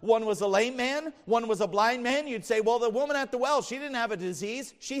leper. One was a lame man. One was a blind man. You'd say, well, the woman at the well, she didn't have a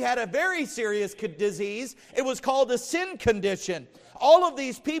disease. She had a very serious disease. It was called a sin condition. All of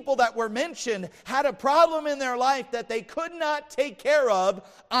these people that were mentioned had a problem in their life that they could not take care of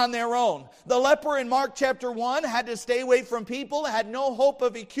on their own. The leper in Mark chapter 1 had to stay away from people, had no hope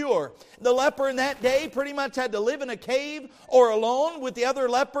of a cure. The leper in that day pretty much had to live in a cave or alone with the other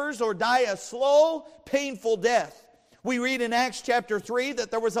lepers or die a slow, painful death. We read in Acts chapter 3 that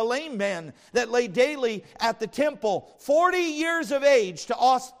there was a lame man that lay daily at the temple, 40 years of age, to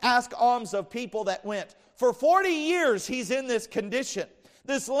ask alms of people that went. For 40 years he's in this condition.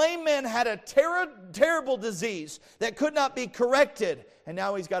 This lame man had a terrible disease that could not be corrected. And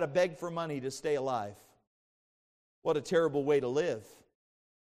now he's got to beg for money to stay alive. What a terrible way to live.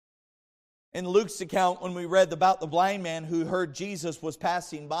 In Luke's account, when we read about the blind man who heard Jesus was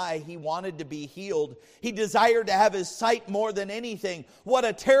passing by, he wanted to be healed. He desired to have his sight more than anything. What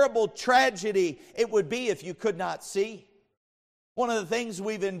a terrible tragedy it would be if you could not see. One of the things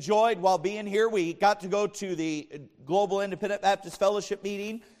we've enjoyed while being here, we got to go to the Global Independent Baptist Fellowship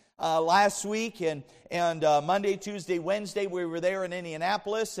meeting last week, and Monday, Tuesday, Wednesday we were there in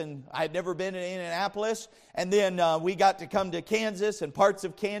Indianapolis, and I had never been in Indianapolis. And then we got to come to Kansas and parts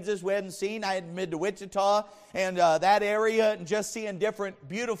of Kansas we hadn't seen. I hadn't been to Wichita and that area, and just seeing different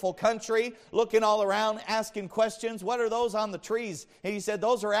beautiful country, looking all around, asking questions. What are those on the trees? And he said,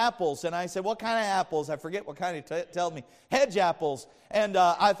 those are apples. And I said, what kind of apples? I forget what kind he told me. Hedge apples. And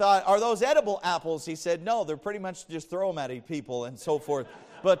I thought, are those edible apples? He said, no, they're pretty much just throw them at people and so forth.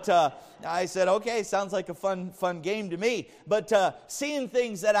 But I said, okay, sounds like a fun game to me. But seeing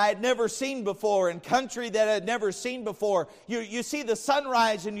things that I had never seen before, and country that I had never seen before, you see the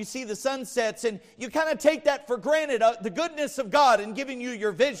sunrise and you see the sunsets, and you kind of take that for granted, the goodness of God in giving you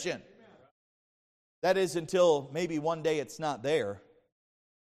your vision. That is until maybe one day it's not there.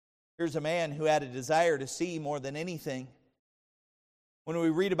 Here's a man who had a desire to see more than anything. When we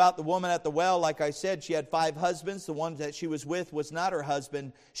read about the woman at the well, like I said, she had 5 husbands. The one that she was with was not her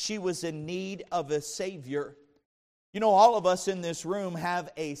husband. She was in need of a Savior. You know, all of us in this room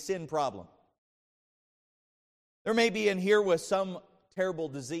have a sin problem. There may be in here with some terrible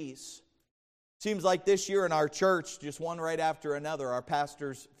disease. Seems like this year in our church, just one right after another, our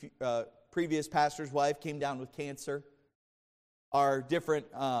previous pastor's wife came down with cancer. Our different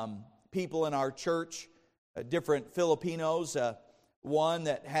people in our church, different Filipinos, one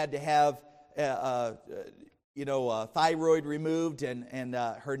that had to have, thyroid removed, and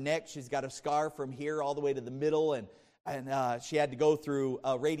her neck, she's got a scar from here all the way to the middle, and she had to go through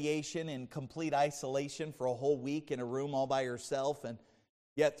radiation in complete isolation for a whole week in a room all by herself, and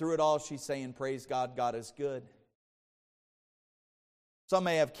yet through it all, she's saying, praise God, God is good. Some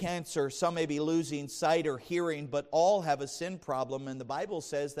may have cancer, some may be losing sight or hearing, but all have a sin problem, and the Bible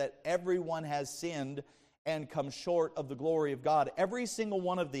says that everyone has sinned and come short of the glory of God. Every single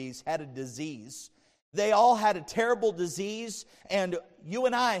one of these had a disease. They all had a terrible disease, and you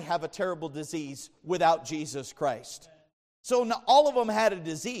and I have a terrible disease without Jesus Christ. So all of them had a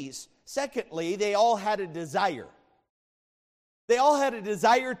disease. Secondly, they all had a desire. They all had a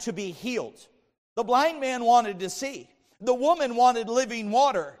desire to be healed. The blind man wanted to see. The woman wanted living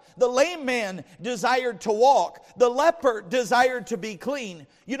water. The lame man desired to walk. The leper desired to be clean.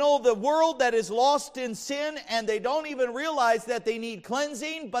 You know, the world that is lost in sin, and they don't even realize that they need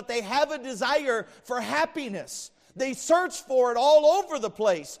cleansing, but they have a desire for happiness. They search for it all over the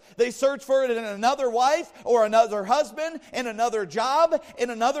place. They search for it in another wife or another husband, in another job, in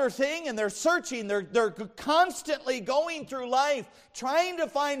another thing, and they're searching. They're constantly going through life trying to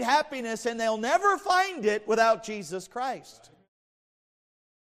find happiness, and they'll never find it without Jesus Christ.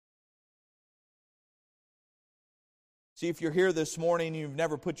 See, if you're here this morning and you've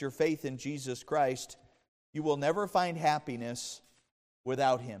never put your faith in Jesus Christ, you will never find happiness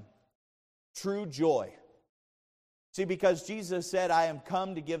without Him. True joy. See, because Jesus said, I am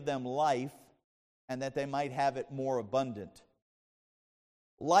come to give them life, and that they might have it more abundant.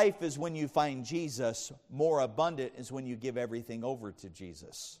 Life is when you find Jesus. More abundant is when you give everything over to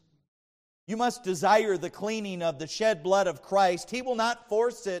Jesus. You must desire the cleaning of the shed blood of Christ. He will not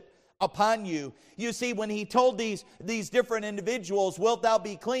force it upon you. You see, when He told these different individuals, wilt thou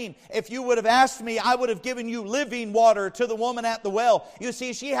be clean? If you would have asked me, I would have given you living water to the woman at the well. You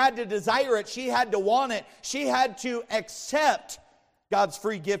see, she had to desire it. She had to want it. She had to accept God's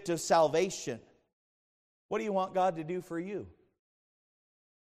free gift of salvation. What do you want God to do for you?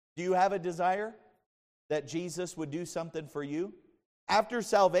 Do you have a desire that Jesus would do something for you? After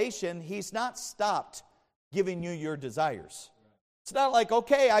salvation, He's not stopped giving you your desires. It's not like,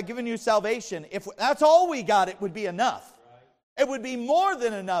 okay, I've given you salvation. If that's all we got, it would be enough. It would be more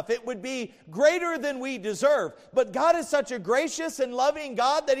than enough. It would be greater than we deserve. But God is such a gracious and loving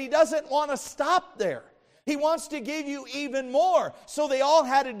God that He doesn't want to stop there. He wants to give you even more. So they all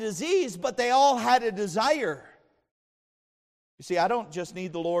had a disease, but they all had a desire. You see, I don't just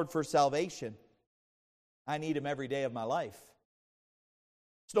need the Lord for salvation. I need Him every day of my life.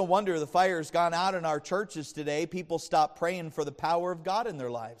 It's no wonder the fire's gone out in our churches today. People stop praying for the power of God in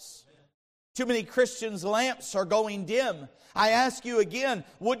their lives. Too many Christians' lamps are going dim. I ask you again,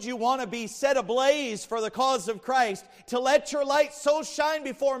 would you want to be set ablaze for the cause of Christ, to let your light so shine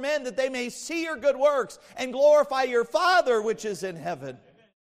before men that they may see your good works and glorify your Father which is in heaven?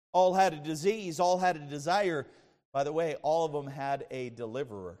 All had a disease, all had a desire. By the way, all of them had a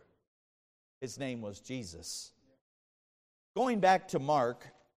deliverer. His name was Jesus. Going back to Mark,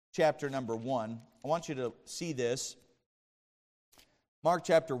 chapter number 1, I want you to see this. Mark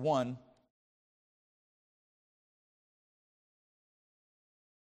chapter 1.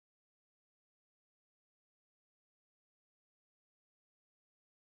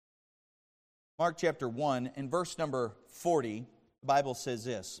 Mark chapter 1 and verse number 40, the Bible says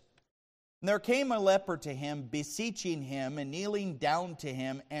this. And there came a leper to Him, beseeching Him and kneeling down to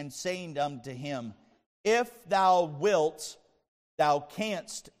Him and saying unto Him, If thou wilt, thou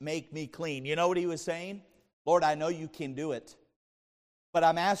canst make me clean. You know what he was saying? Lord, I know you can do it, but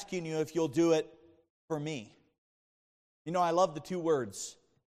I'm asking you if you'll do it for me. You know, I love the two words,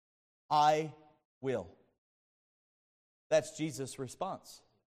 I will. That's Jesus' response.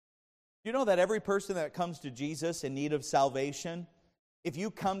 You know that every person that comes to Jesus in need of salvation, if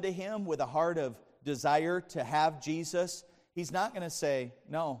you come to Him with a heart of desire to have Jesus, He's not going to say,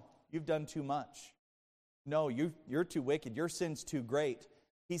 no, you've done too much. No, you're too wicked. Your sin's too great.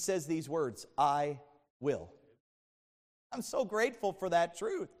 He says these words, I will. I'm so grateful for that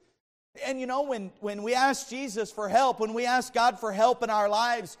truth. And you know, when we ask Jesus for help, when we ask God for help in our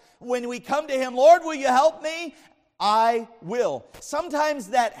lives, when we come to Him, Lord, will you help me? I will. Sometimes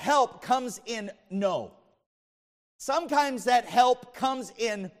that help comes in no. Sometimes that help comes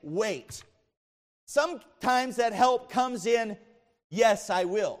in wait. Sometimes that help comes in yes, I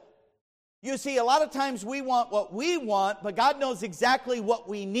will. You see, a lot of times we want what we want, but God knows exactly what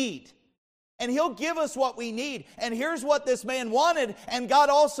we need. And He'll give us what we need. And here's what this man wanted, and God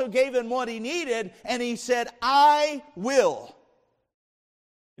also gave him what he needed, and He said, I will.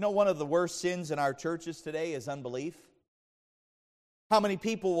 You know, one of the worst sins in our churches today is unbelief. How many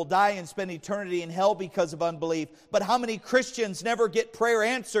people will die and spend eternity in hell because of unbelief? But how many Christians never get prayer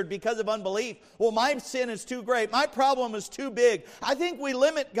answered because of unbelief? Well, my sin is too great. My problem is too big. I think we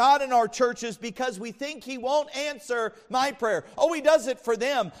limit God in our churches because we think He won't answer my prayer. Oh, He does it for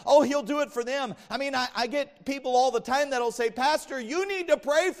them. Oh, He'll do it for them. I mean, I get people all the time that'll say, Pastor, you need to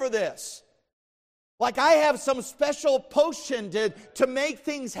pray for this. Like I have some special potion to make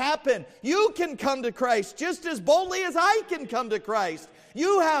things happen. You can come to Christ just as boldly as I can come to Christ.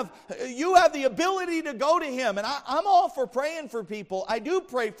 You have the ability to go to Him. And I'm all for praying for people. I do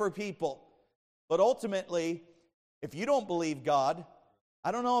pray for people. But ultimately, if you don't believe God,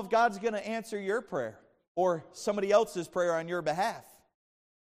 I don't know if God's going to answer your prayer or somebody else's prayer on your behalf.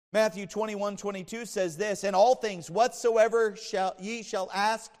 Matthew 21:22 says this, In all things whatsoever ye shall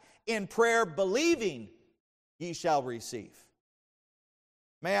ask in prayer, believing, ye shall receive.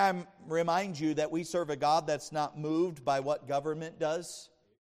 May I remind you that we serve a God that's not moved by what government does.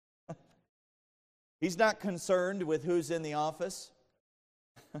 He's not concerned with who's in the office.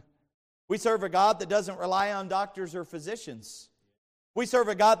 We serve a God that doesn't rely on doctors or physicians. We serve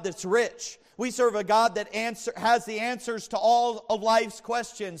a God that's rich. We serve a God that has the answers to all of life's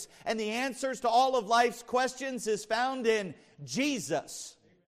questions. And the answers to all of life's questions is found in Jesus.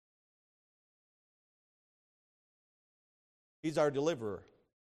 He's our deliverer.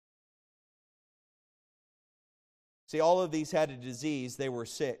 See, all of these had a disease. They were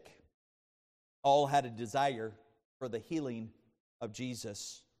sick. All had a desire for the healing of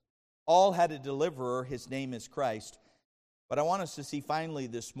Jesus. All had a deliverer. His name is Christ. But I want us to see finally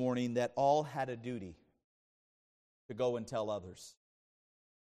this morning that all had a duty to go and tell others.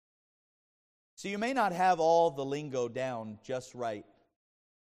 So you may not have all the lingo down just right.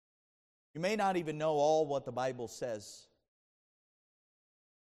 You may not even know all what the Bible says.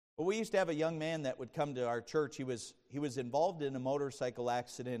 But we used to have a young man that would come to our church. He was involved in a motorcycle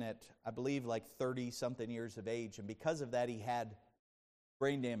accident at, I believe, like 30-something years of age. And because of that, he had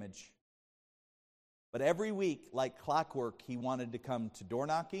brain damage. But every week, like clockwork, he wanted to come to door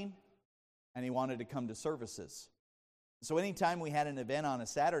knocking and he wanted to come to services. So anytime we had an event on a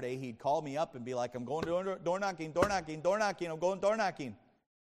Saturday, he'd call me up and be like, I'm going to door knocking, I'm going door knocking.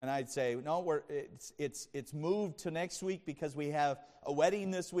 And I'd say, no, it's moved to next week because we have a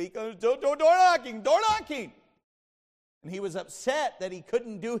wedding this week. Door knocking. And he was upset that he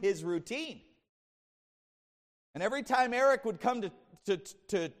couldn't do his routine. And every time Eric would come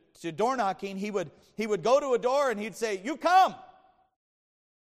to door knocking, he would go to a door and he'd say, you come.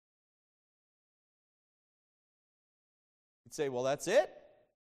 He'd say, well, that's it.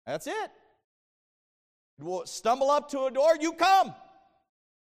 That's it. We'll stumble up to a door, you come.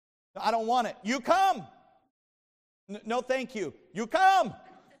 I don't want it. You come. No, thank you. You come.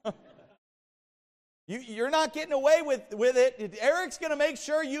 You're not getting away with it. Eric's going to make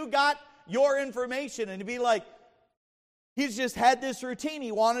sure you got your information. And to be like, he's just had this routine.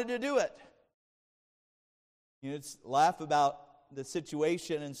 He wanted to do it. It's laugh about the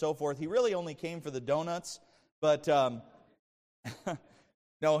situation and so forth. He really only came for the donuts. But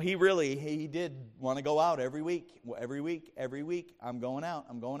no, he did want to go out every week. Every week. I'm going out.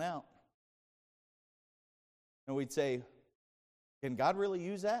 And we'd say, can God really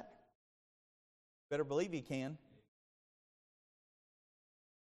use that? Better believe He can.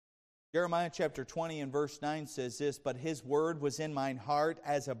 Jeremiah chapter 20 and verse 9 says this, but His word was in mine heart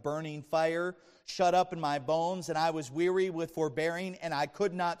as a burning fire, shut up in my bones, and I was weary with forbearing, and I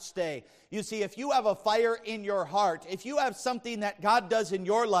could not stay. You see, if you have a fire in your heart, if you have something that God does in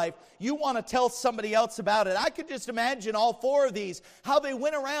your life, you want to tell somebody else about it. I could just imagine all four of these, how they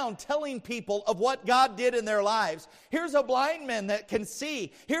went around telling people of what God did in their lives. Here's a blind man that can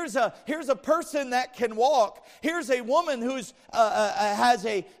see. Here's a person that can walk. Here's a woman who's has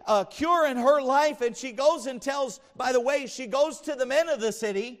a cure in her life, and she goes and tells, by the way, she goes to the men of the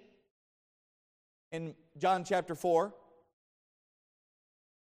city in John chapter 4.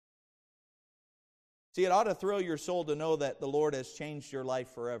 See, it ought to thrill your soul to know that the Lord has changed your life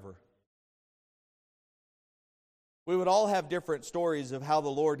forever. We would all have different stories of how the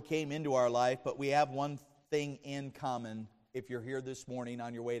Lord came into our life, but we have one thing in common. If you're here this morning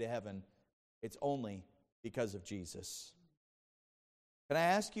on your way to heaven, it's only because of Jesus. Can I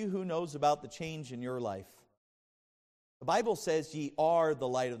ask you who knows about the change in your life? The Bible says, ye are the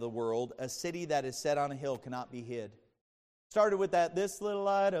light of the world. A city that is set on a hill cannot be hid. Started with that, this little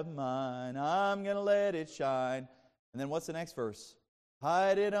light of mine, I'm going to let it shine. And then what's the next verse?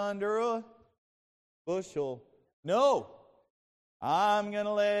 Hide it under a bushel. No, I'm going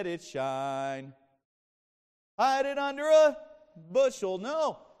to let it shine. Hide it under a bushel.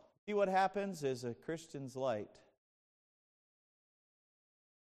 No. See what happens is a Christian's light.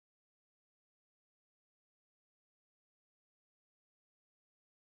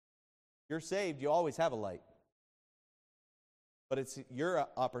 You're saved, you always have a light. But it's your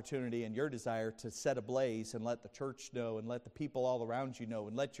opportunity and your desire to set ablaze and let the church know and let the people all around you know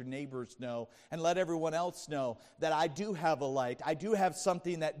and let your neighbors know and let everyone else know that I do have a light. I do have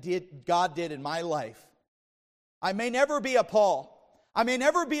something that God did in my life. I may never be a Paul. I may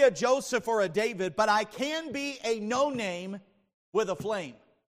never be a Joseph or a David, but I can be a no-name with a flame.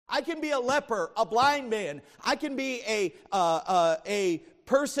 I can be a leper, a blind man. I can be a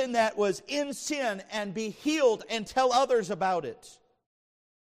person that was in sin and be healed and tell others about it.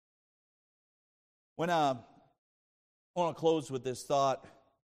 When I want to close with this thought,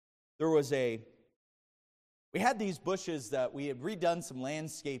 we had these bushes that we had redone some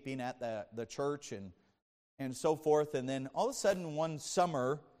landscaping at the church and so forth, and then all of a sudden one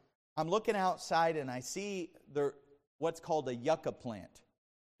summer I'm looking outside and I see what's called a yucca plant.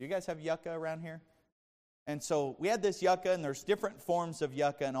 Do you guys have yucca around here? And so we had this yucca, and there's different forms of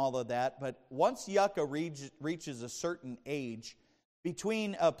yucca and all of that. But once yucca reaches a certain age,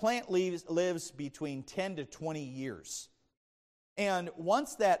 a plant lives between 10 to 20 years. And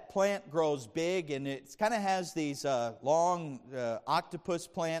once that plant grows big, and it kind of has these long octopus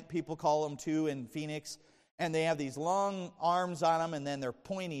plant, people call them too in Phoenix, and they have these long arms on them, and then they're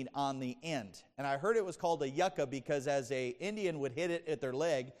pointing on the end. And I heard it was called a yucca because as a Indian would hit it at their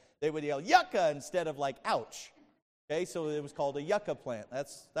leg, they would yell yucca instead of like ouch. Okay, so it was called a yucca plant.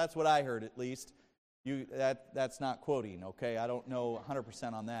 That's what I heard at least. That's not quoting. Okay, I don't know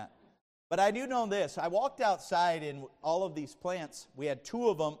 100% on that. But I do know this. I walked outside and all of these plants, we had 2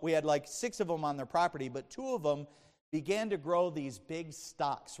 of them. We had like 6 of them on their property, but 2 of them began to grow these big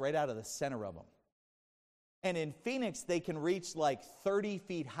stalks right out of the center of them. And in Phoenix, they can reach like 30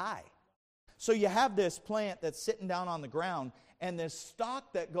 feet high. So you have this plant that's sitting down on the ground and this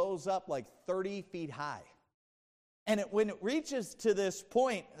stalk that goes up like 30 feet high. And when it reaches to this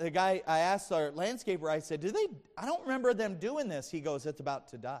point, I asked our landscaper, I said, I don't remember them doing this. He goes, it's about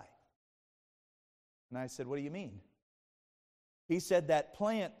to die. And I said, what do you mean? He said that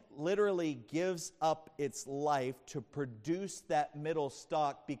plant literally gives up its life to produce that middle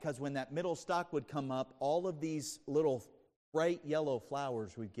stalk, because when that middle stalk would come up, all of these little bright yellow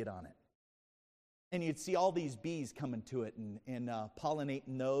flowers would get on it. And you'd see all these bees coming to it and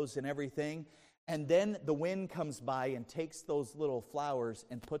pollinating those and everything. And then the wind comes by and takes those little flowers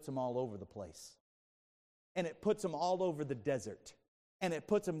and puts them all over the place. And it puts them all over the desert. And it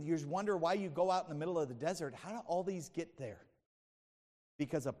puts them, you wonder why you go out in the middle of the desert. How do all these get there?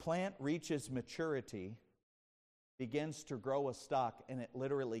 Because a plant reaches maturity, begins to grow a stalk, and it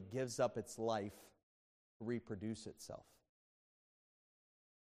literally gives up its life to reproduce itself.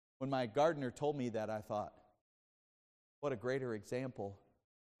 When my gardener told me that, I thought, what a greater example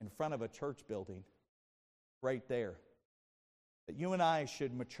in front of a church building right there. That you and I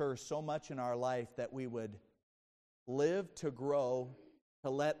should mature so much in our life that we would live to grow, to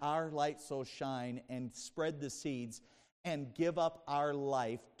let our light so shine and spread the seeds and give up our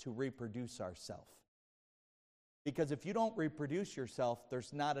life to reproduce ourselves. Because if you don't reproduce yourself,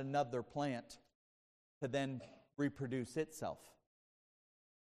 there's not another plant to then reproduce itself.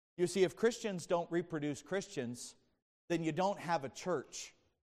 You see, if Christians don't reproduce Christians, then you don't have a church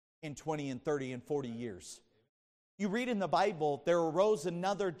in 20 and 30 and 40 years. You read in the Bible, there arose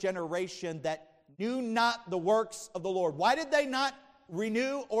another generation that knew not the works of the Lord. Why did they not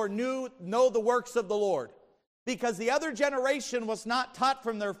renew or know the works of the Lord? Because the other generation was not taught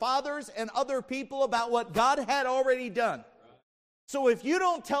from their fathers and other people about what God had already done. So if you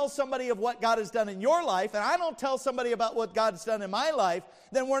don't tell somebody of what God has done in your life, and I don't tell somebody about what God's done in my life,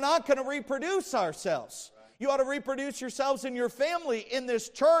 then we're not going to reproduce ourselves. You ought to reproduce yourselves in your family, in this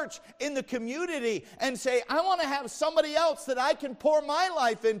church, in the community, and say, I want to have somebody else that I can pour my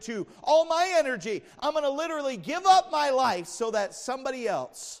life into, all my energy. I'm going to literally give up my life so that somebody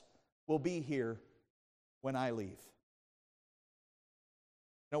else will be here when I leave.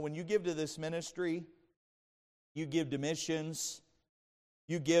 Now, when you give to this ministry, you give to missions,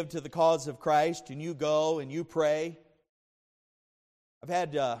 you give to the cause of Christ, and you go and you pray. I've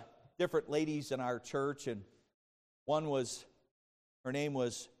had different ladies in our church, and her name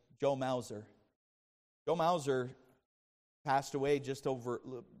was Joe Mauser. Joe Mauser passed away just over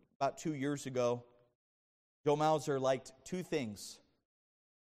about 2 years ago. Joe Mauser liked 2 things.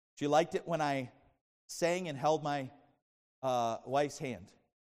 She liked it when I sang and held my wife's hand.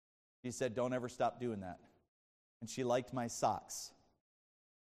 She said, don't ever stop doing that. And she liked my socks.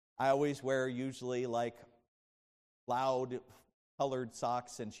 I always wear usually like loud colored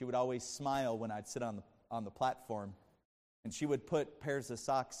socks, and she would always smile when I'd sit on the platform. And she would put pairs of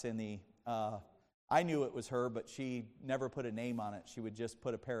socks in the, I knew it was her, but she never put a name on it. She would just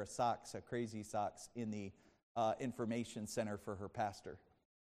put a pair of socks, crazy socks, in the information center for her pastor.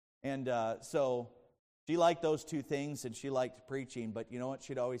 And so she liked those 2 things, and she liked preaching. But you know what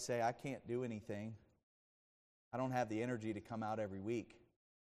she'd always say? I can't do anything. I don't have the energy to come out every week.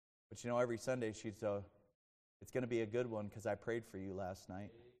 But you know, every Sunday she'd say, it's going to be a good one because I prayed for you last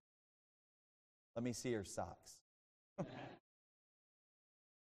night. Let me see your socks.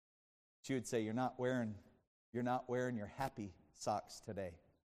 She would say, you're not wearing your happy socks today.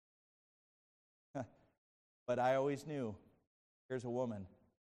 But I always knew, here's a woman.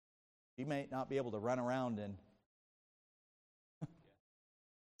 She may not be able to run around and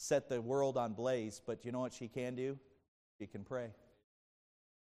set the world on blaze, but you know what she can do? She can pray.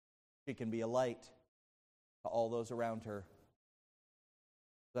 She can be a light to all those around her.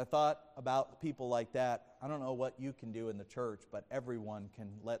 As I thought about people like that, I don't know what you can do in the church, but everyone can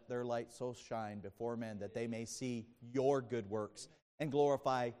let their light so shine before men that they may see your good works and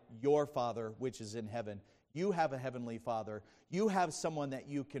glorify your Father which is in heaven. You have a heavenly Father. You have someone that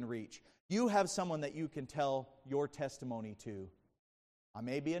you can reach. You have someone that you can tell your testimony to. I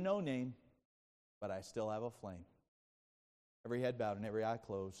may be a no-name, but I still have a flame. Every head bowed and every eye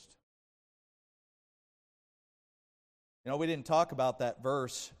closed. You know, we didn't talk about that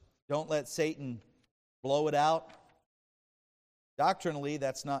verse. Don't let Satan blow it out. Doctrinally,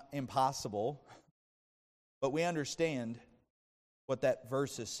 that's not impossible. But we understand what that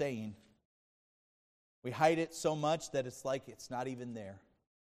verse is saying. We hide it so much that it's like it's not even there.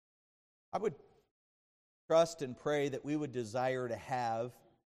 I would trust and pray that we would desire to have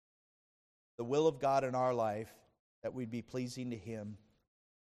the will of God in our life, that we'd be pleasing to Him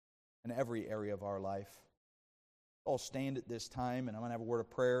in every area of our life. I'll stand at this time, and I'm going to have a word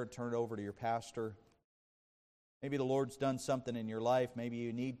of prayer and turn it over to your pastor. Maybe the Lord's done something in your life. Maybe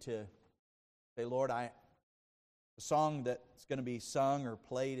you need to say, Lord, the song that's going to be sung or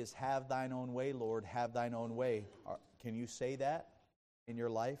played is Have Thine Own Way, Lord, have Thine own way. Can you say that in your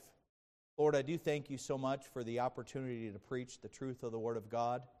life? Lord, I do thank you so much for the opportunity to preach the truth of the Word of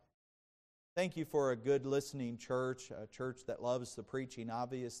God. Thank you for a good listening church, a church that loves the preaching,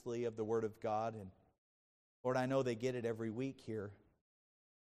 obviously, of the Word of God. And Lord, I know they get it every week here.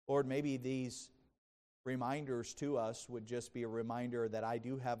 Lord, maybe these reminders to us would just be a reminder that I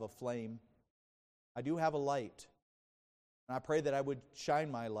do have a flame. I do have a light. And I pray that I would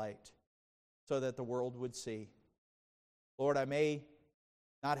shine my light so that the world would see. Lord, I may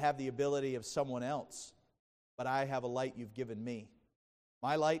not have the ability of someone else, but I have a light you've given me.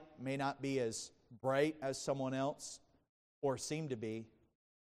 My light may not be as bright as someone else or seem to be,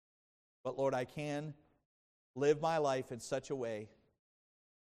 but Lord, I can live my life in such a way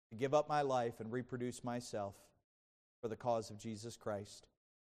to give up my life and reproduce myself for the cause of Jesus Christ.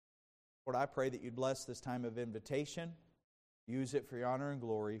 Lord, I pray that you'd bless this time of invitation. Use it for your honor and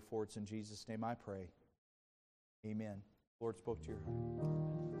glory, for it's in Jesus' name I pray. Amen. Lord spoke to your heart.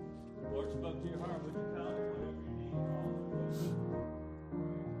 Lord spoke to your heart. Would you come? Whatever you need.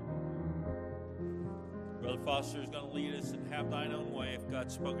 Brother Foster is going to lead us and have thine own way. If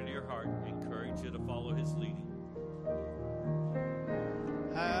God's spoken to your heart, I encourage you to follow his leading.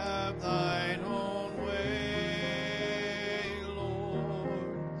 Have thine own way,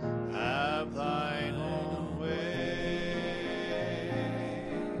 Lord. Have thine own way.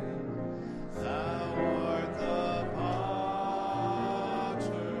 Thou art the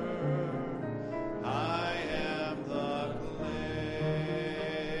potter, I am the clay.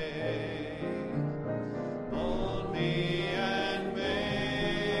 Mold me and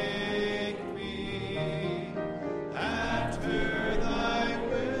make me after thy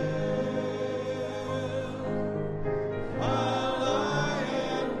will, while I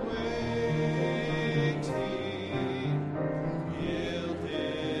am waiting,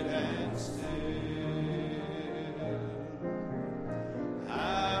 yielded and still.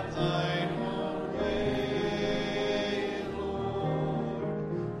 Have thine own way, Lord,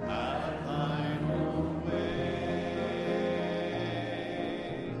 have thine own way.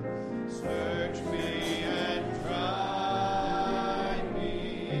 Search me and try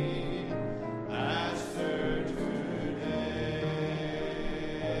me, Master, today.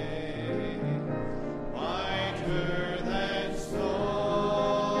 Whiter than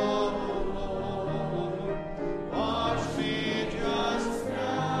snow, Lord, wash me just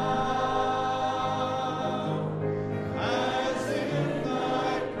now, as in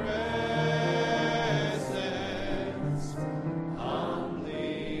thy presence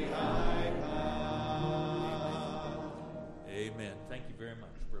humbly I bow. Amen. Thank you very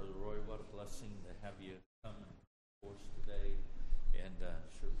much, Brother Roy. What a blessing to have you come and for us today, and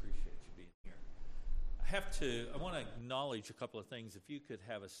sure appreciate you being here. I want to acknowledge a couple of things. If you could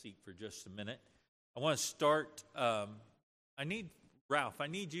have a seat for just a minute. I want to start, Ralph, I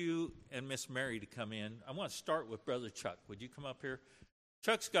need you and Miss Mary to come in. I want to start with Brother Chuck. Would you come up here?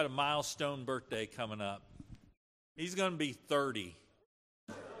 Chuck's got a milestone birthday coming up. He's going to be 30.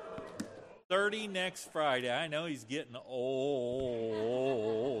 30 next Friday. I know he's getting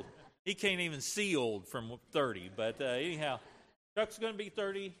old. He can't even see old from 30. But anyhow, Chuck's going to be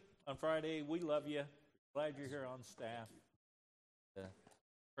 30 on Friday. We love you. Glad you're here on staff.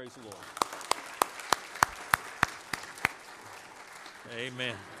 Praise the Lord.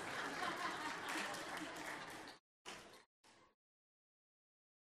 Amen.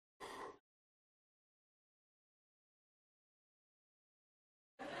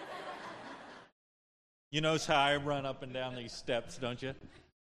 You notice how I run up and down these steps, don't you?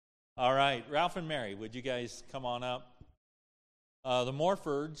 All right, Ralph and Mary, would you guys come on up? The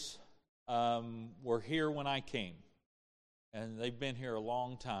Morfords were here when I came, and they've been here a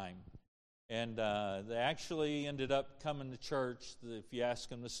long time. And they actually ended up coming to church. If you ask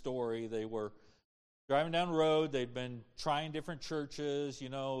them the story, they were driving down the road. They'd been trying different churches. You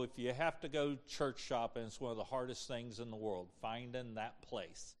know, if you have to go church shopping, it's one of the hardest things in the world, finding that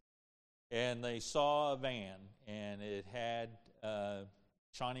place. And they saw a van, and it had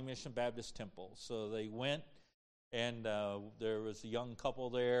Shawnee Mission Baptist Temple. So they went, and there was a young couple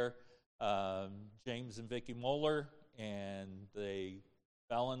there, James and Vicki Moeller, and they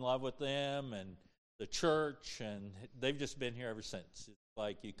fell in love with them and the church, and they've just been here ever since. It's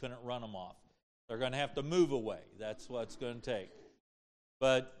like you couldn't run them off. They're going to have to move away. That's what it's going to take.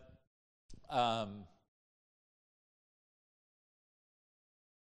 But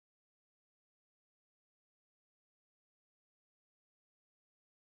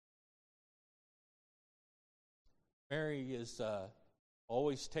Mary is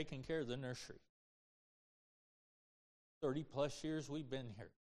always taking care of the nursery. 30-plus years we've been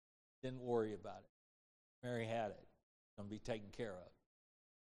here. Didn't worry about it. Mary had it. Going to be taken care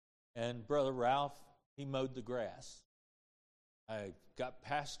of. And Brother Ralph, he mowed the grass. I've got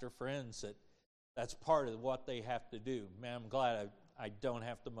pastor friends that's part of what they have to do. Man, I'm glad I don't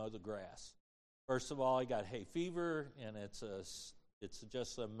have to mow the grass. First of all, I got hay fever, and it's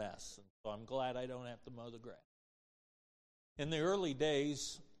just a mess. And so I'm glad I don't have to mow the grass. In the early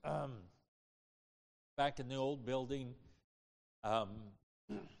days, back in the old building,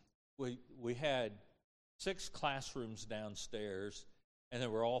 we had 6 classrooms downstairs, and they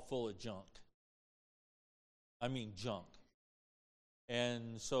were all full of junk. I mean junk.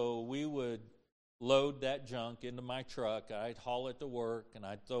 And so we would load that junk into my truck. I'd haul it to work, and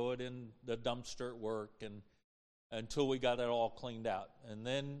I'd throw it in the dumpster at work, and until we got it all cleaned out. And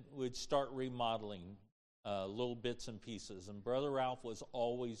then we'd start remodeling little bits and pieces. And Brother Ralph was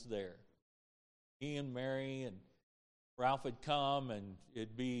always there. He and Mary and Ralph would come, and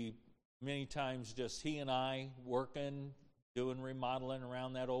it'd be many times just he and I working, doing remodeling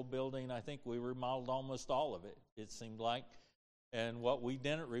around that old building. I think we remodeled almost all of it, it seemed like. And what we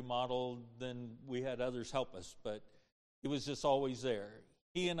didn't remodel, then we had others help us. But he was just always there.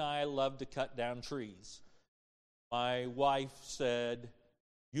 He and I loved to cut down trees. My wife said,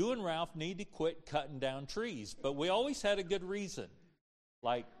 "You and Ralph need to quit cutting down trees." But we always had a good reason.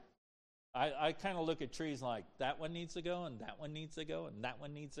 Like, I kind of look at trees like, that one needs to go, and that one needs to go, and that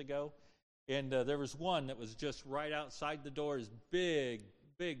one needs to go. And there was one that was just right outside the door, this big,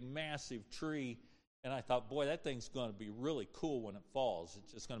 massive tree. And I thought, boy, that thing's going to be really cool when it falls.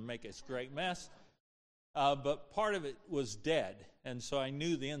 It's just going to make this great mess. But part of it was dead, and so I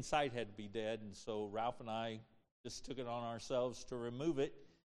knew the inside had to be dead. And so Ralph and I just took it on ourselves to remove it.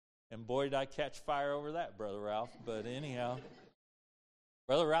 And boy, did I catch fire over that, Brother Ralph. But anyhow,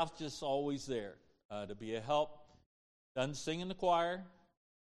 Brother Ralph's just always there to be a help. Doesn't sing in the choir.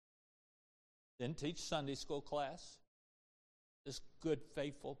 Didn't teach Sunday school class. Just good,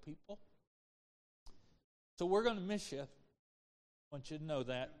 faithful people. So we're going to miss you. I want you to know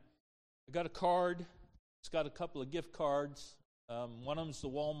that. I got a card. It's got a couple of gift cards. One of them's the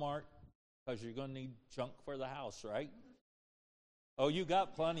Walmart, because you're going to need junk for the house, right? Oh, you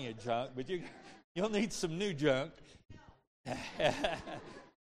got plenty of junk, but you'll need some new junk.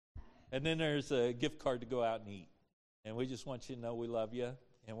 And then there's a gift card to go out and eat. And we just want you to know we love you,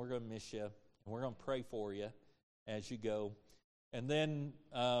 and we're going to miss you, and we're going to pray for you as you go. And then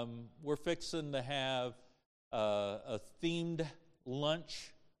we're fixing to have a themed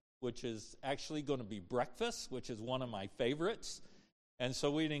lunch, which is actually going to be breakfast, which is one of my favorites. And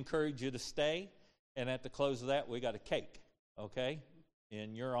so we'd encourage you to stay. And at the close of that, we got a cake, okay,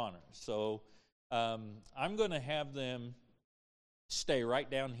 in your honor. So I'm going to have them stay right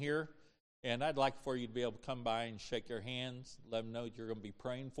down here. And I'd like for you to be able to come by and shake their hands, let them know you're going to be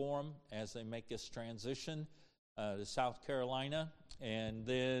praying for them as they make this transition to South Carolina. And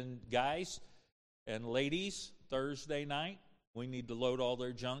then, guys and ladies, Thursday night, we need to load all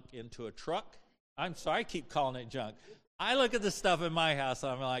their junk into a truck. I'm sorry, I keep calling it junk. I look at the stuff in my house,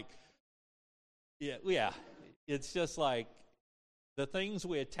 and I'm like, yeah. It's just like the things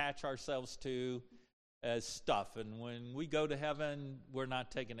we attach ourselves to as stuff. And when we go to heaven, we're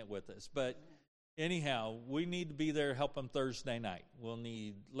not taking it with us. But anyhow, we need to be there, help them Thursday night. We'll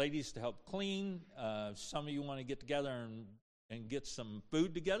need ladies to help clean. Some of you want to get together and get some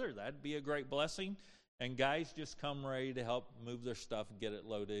food together. That'd be a great blessing. And guys, just come ready to help move their stuff and get it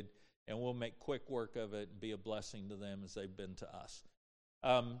loaded. And we'll make quick work of it and be a blessing to them as they've been to us.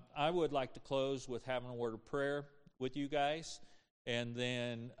 I would like to close with having a word of prayer with you guys. And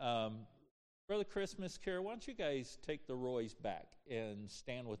then Brother Chris, Miss Kara, why don't you guys take the Roys back and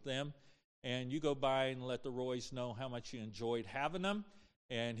stand with them? And you go by and let the Roys know how much you enjoyed having them.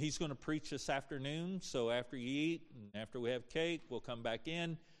 And he's going to preach this afternoon. So after you eat and after we have cake, we'll come back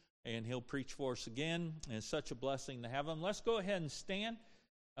in and he'll preach for us again. And it's such a blessing to have him. Let's go ahead and stand.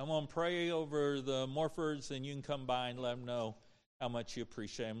 I'm going to pray over the Morfords, and you can come by and let them know how much you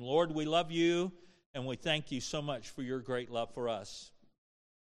appreciate them. Lord, we love you, and we thank you so much for your great love for us.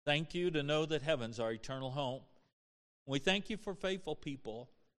 Thank you to know that heaven's our eternal home. We thank you for faithful people.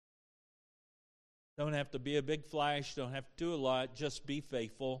 Don't have to be a big flash, don't have to do a lot, just be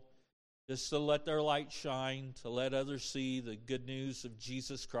faithful. Just to let their light shine, to let others see the good news of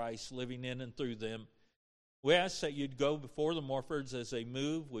Jesus Christ living in and through them. We ask that you'd go before the Morfords as they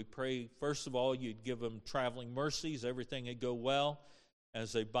move. We pray, first of all, you'd give them traveling mercies, everything would go well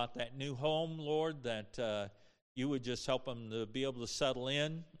as they bought that new home, Lord, that you would just help them to be able to settle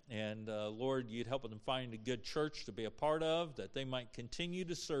in. And, Lord, you'd help them find a good church to be a part of, that they might continue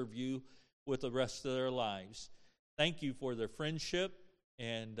to serve you with the rest of their lives. Thank you for their friendship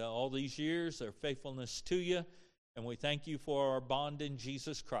and all these years, their faithfulness to you. And we thank you for our bond in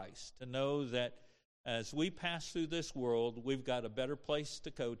Jesus Christ, to know that as we pass through this world, we've got a better place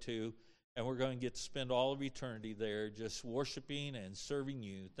to go to, and we're going to get to spend all of eternity there just worshiping and serving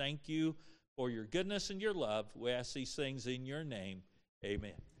you. Thank you for your goodness and your love. We ask these things in your name.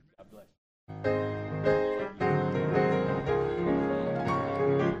 Amen. God bless you.